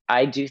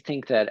I do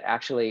think that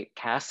actually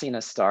casting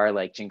a star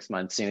like Jinx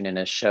Monsoon in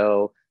a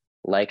show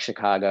like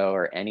Chicago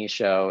or any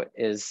show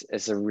is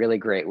a really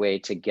great way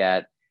to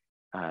get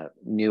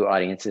new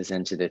audiences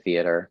into the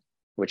theater,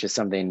 which is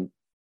something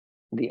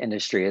the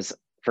industry is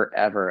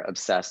forever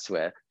obsessed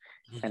with.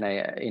 And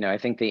I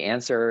think the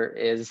answer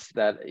is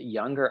that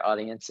younger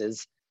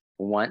audiences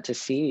want to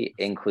see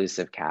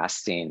inclusive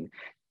casting.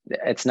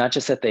 It's not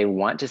just that they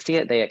want to see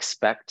it, they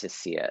expect to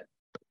see it.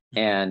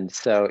 And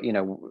so,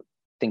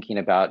 thinking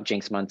about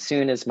Jinx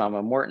Monsoon as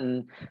Mama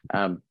Morton,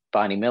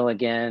 Bonnie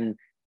Milligan,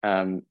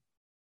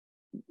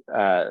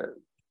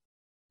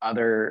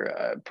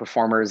 other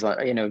performers,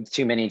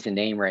 too many to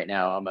name right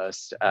now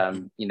almost.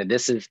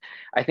 This is,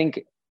 I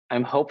think,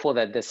 I'm hopeful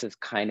that this is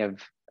kind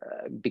of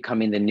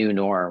becoming the new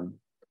norm.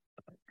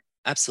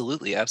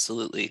 Absolutely,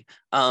 absolutely.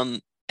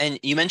 And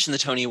you mentioned the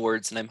Tony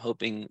Awards, and I'm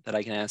hoping that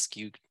I can ask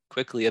you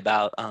quickly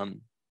about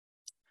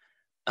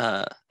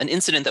an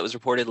incident that was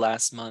reported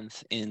last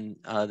month in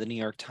the New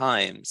York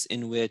Times,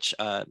 in which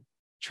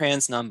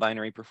trans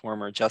non-binary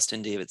performer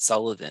Justin David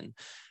Sullivan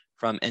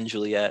from &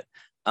 Juliet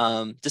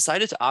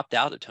decided to opt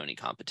out of Tony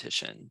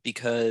competition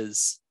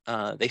because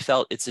they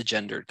felt it's a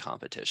gendered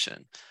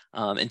competition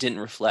and didn't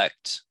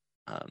reflect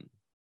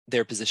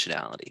their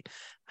positionality.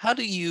 How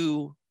do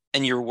you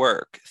and your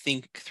work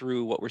think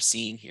through what we're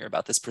seeing here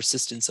about this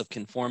persistence of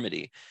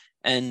conformity?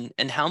 And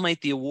how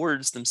might the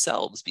awards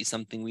themselves be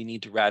something we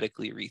need to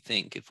radically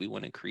rethink if we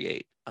want to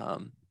create a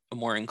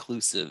more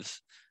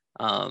inclusive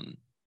and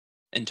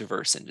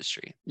diverse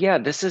industry? Yeah,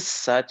 this is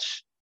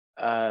such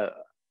a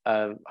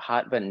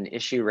hot button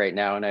issue right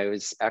now. And I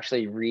was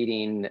actually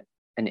reading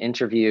an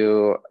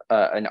interview,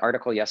 an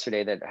article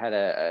yesterday that had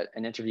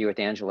an interview with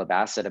Angela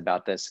Bassett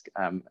about this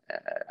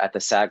at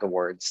the SAG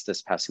Awards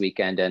this past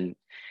weekend. And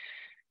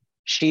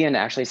she and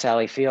actually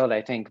Sally Field,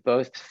 I think,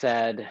 both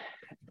said,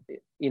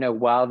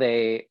 while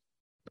they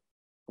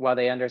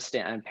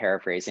understand, I'm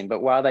paraphrasing,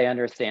 but while they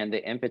understand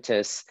the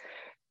impetus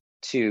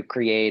to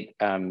create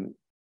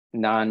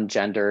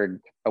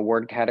non-gendered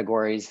award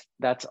categories,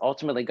 that's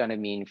ultimately going to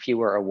mean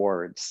fewer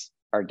awards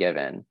are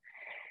given.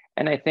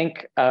 And I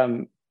think,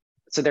 so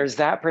there's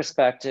that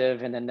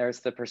perspective, and then there's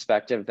the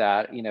perspective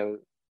that,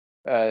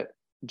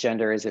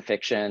 gender is a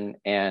fiction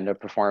and a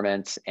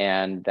performance,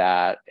 and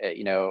that,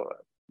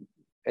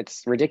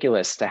 it's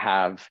ridiculous to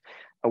have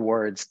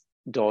awards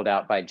doled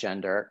out by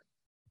gender.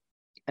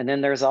 And then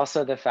there's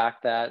also the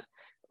fact that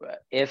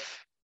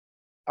if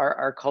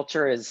our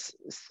culture is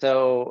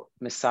so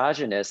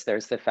misogynist,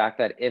 there's the fact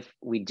that if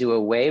we do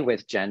away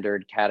with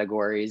gendered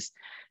categories,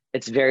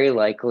 it's very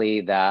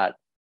likely that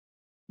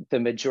the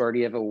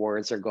majority of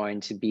awards are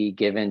going to be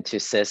given to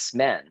cis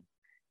men.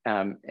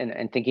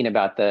 And thinking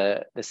about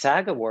the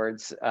SAG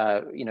Awards,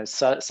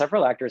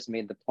 several actors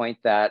made the point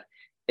that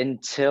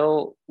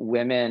until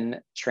women,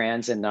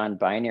 trans, and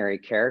non-binary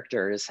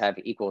characters have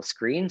equal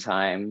screen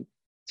time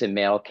to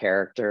male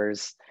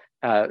characters,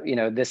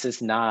 this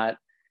is not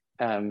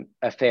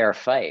a fair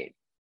fight.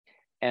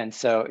 And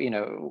so,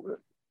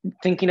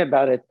 thinking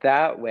about it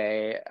that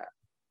way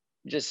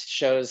just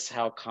shows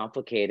how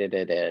complicated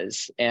it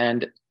is.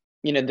 And,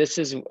 this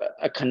is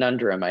a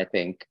conundrum, I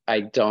think.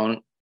 I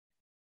don't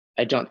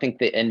think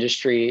the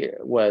industry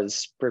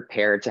was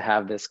prepared to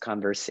have this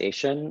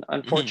conversation,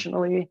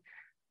 unfortunately.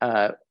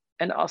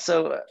 And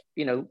also,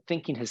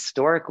 thinking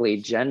historically,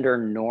 gender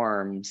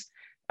norms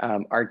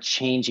are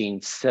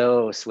changing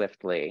so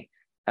swiftly.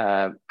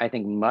 I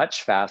think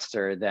much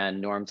faster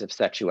than norms of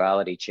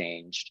sexuality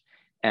changed,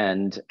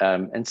 and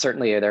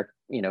certainly they're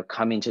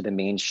coming to the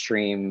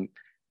mainstream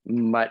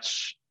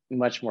much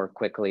more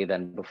quickly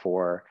than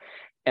before.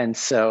 And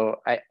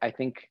so I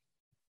think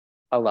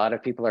a lot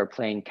of people are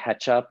playing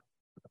catch up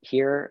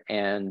here,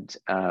 and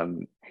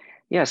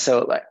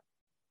so like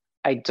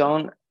I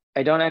don't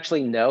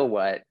actually know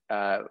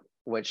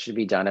what should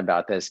be done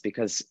about this,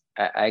 because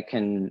I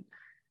can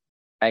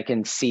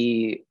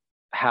see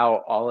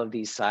how all of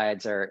these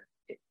sides are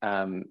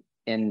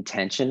in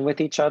tension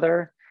with each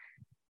other,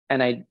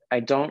 and I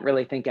don't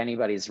really think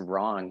anybody's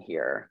wrong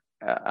here,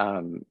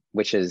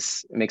 which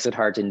makes it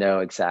hard to know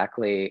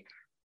exactly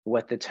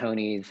what the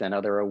Tonys and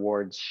other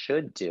awards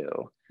should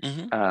do.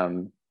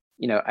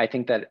 I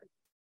think that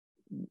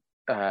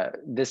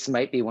this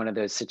might be one of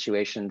those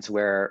situations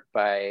where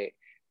by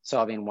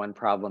solving one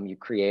problem, you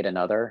create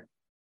another.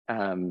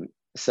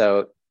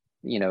 So,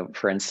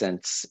 for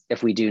instance,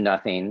 if we do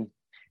nothing,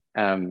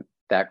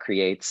 that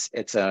creates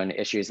its own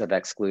issues of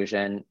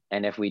exclusion.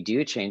 And if we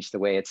do change the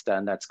way it's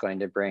done, that's going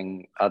to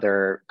bring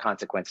other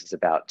consequences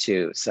about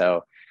too.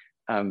 So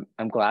I'm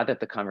glad that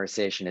the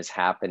conversation is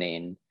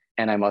happening.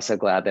 And I'm also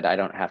glad that I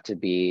don't have to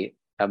be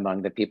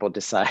among the people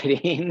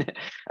deciding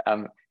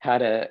how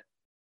to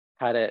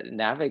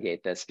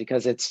navigate this,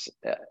 because it's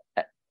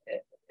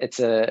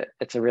a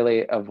really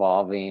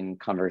evolving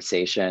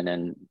conversation,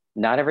 and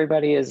not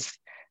everybody is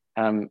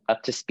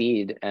up to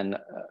speed and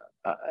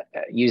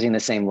using the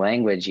same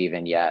language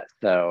even yet.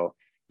 So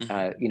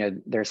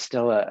there's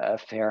still a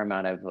fair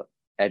amount of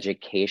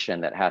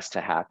education that has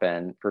to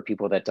happen for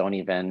people that don't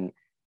even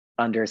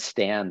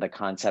understand the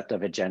concept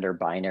of a gender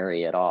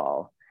binary at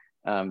all.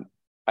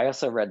 I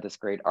also read this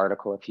great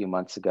article a few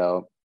months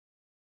ago.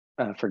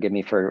 Forgive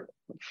me for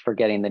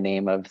forgetting the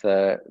name of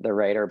the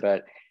writer,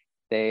 but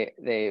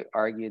they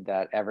argued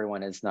that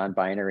everyone is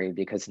non-binary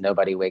because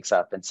nobody wakes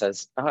up and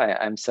says, "Oh,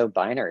 I'm so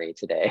binary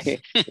today."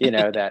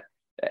 That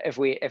if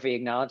we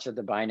acknowledge that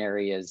the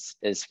binary is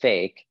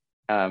fake,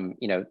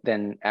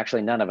 then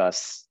actually none of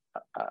us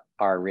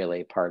are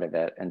really part of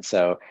it. And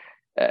so,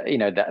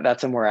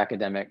 that's a more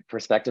academic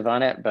perspective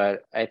on it,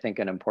 but I think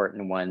an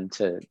important one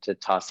to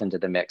toss into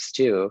the mix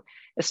too,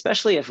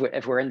 especially if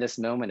we're in this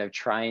moment of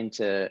trying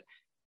to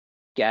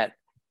get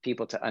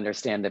people to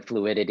understand the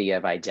fluidity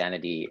of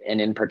identity, and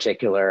in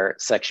particular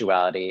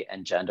sexuality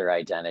and gender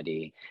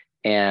identity.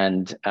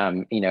 And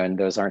and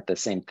those aren't the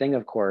same thing,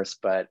 of course,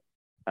 but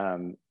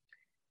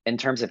in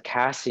terms of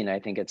casting, I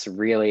think it's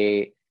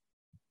really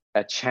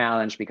a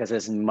challenge, because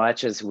as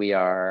much as we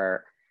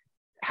are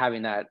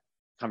having that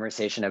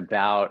conversation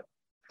about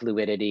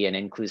fluidity and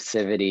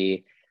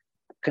inclusivity,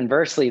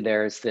 conversely,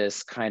 there's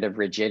this kind of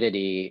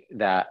rigidity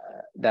that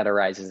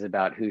arises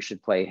about who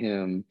should play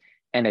whom.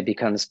 And it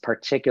becomes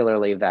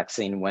particularly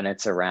vexing when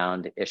it's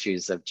around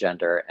issues of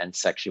gender and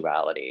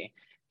sexuality.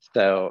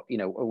 So,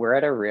 we're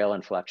at a real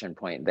inflection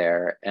point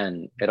there,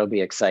 and it'll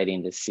be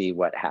exciting to see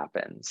what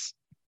happens.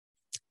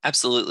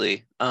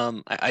 Absolutely.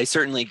 I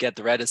certainly get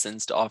the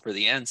reticence to offer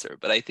the answer,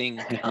 but I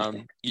think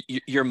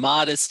you're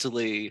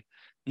modestly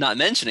not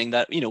mentioning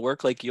that,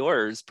 work like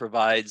yours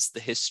provides the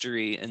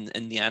history and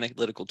the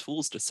analytical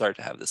tools to start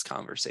to have this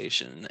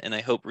conversation. And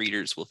I hope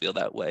readers will feel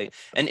that way,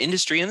 and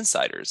industry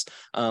insiders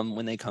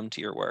when they come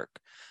to your work.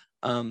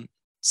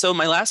 So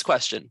my last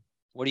question,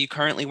 what are you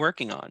currently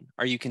working on?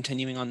 Are you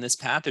continuing on this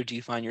path, or do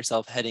you find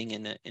yourself heading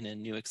in a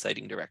new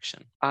exciting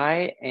direction?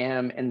 I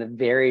am in the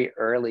very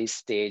early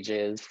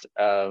stages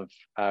of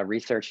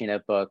researching a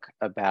book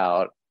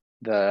about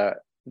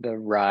the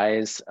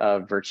rise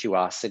of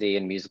virtuosity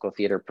in musical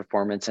theater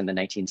performance in the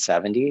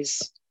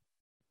 1970s.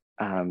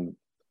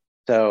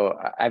 So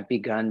I've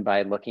begun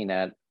by looking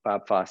at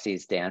Bob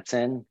Fosse's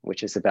Dancin',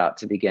 which is about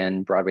to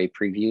begin Broadway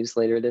previews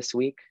later this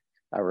week,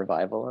 a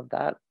revival of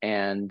that.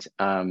 And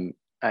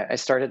I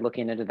started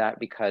looking into that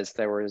because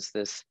there was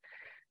this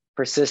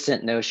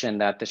persistent notion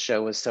that the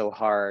show was so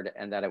hard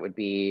and that it would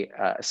be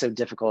so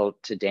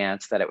difficult to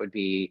dance that it would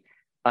be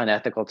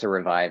unethical to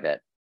revive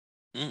it.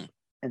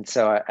 And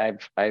so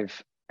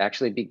I've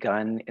actually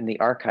begun in the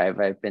archive.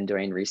 I've been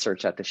doing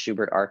research at the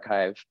Shubert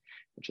Archive,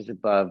 which is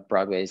above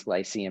Broadway's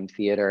Lyceum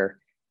Theater,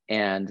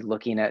 and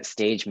looking at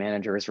stage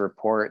managers'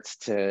 reports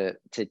to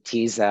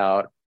tease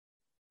out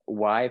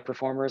why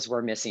performers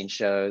were missing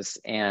shows,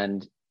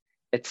 and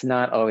it's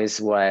not always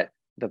what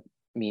the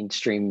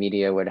mainstream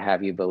media would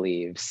have you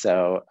believe.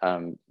 So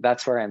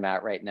that's where I'm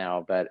at right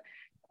now. But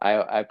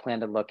I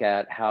plan to look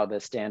at how the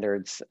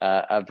standards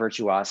of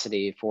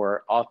virtuosity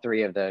for all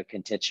three of the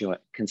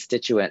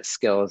constituent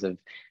skills of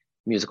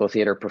musical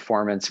theater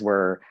performance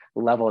were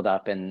leveled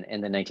up in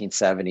the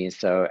 1970s.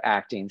 So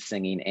acting,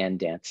 singing, and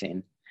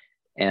dancing.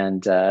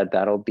 And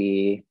that'll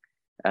be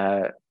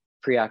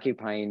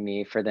preoccupying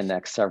me for the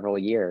next several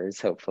years,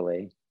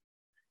 hopefully.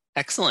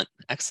 Excellent,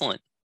 excellent.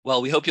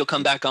 Well, we hope you'll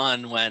come back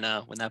on when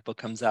that book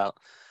comes out.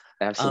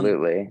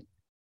 Absolutely.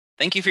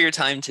 Thank you for your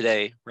time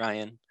today,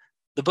 Ryan.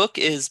 The book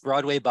is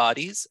Broadway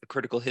Bodies, A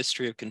Critical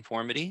History of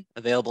Conformity,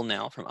 available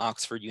now from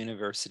Oxford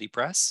University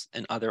Press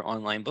and other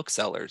online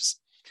booksellers.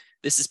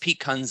 This is Pete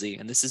Kunze,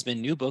 and this has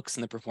been New Books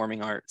in the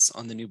Performing Arts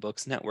on the New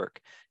Books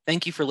Network.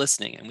 Thank you for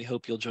listening, and we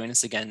hope you'll join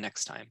us again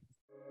next time.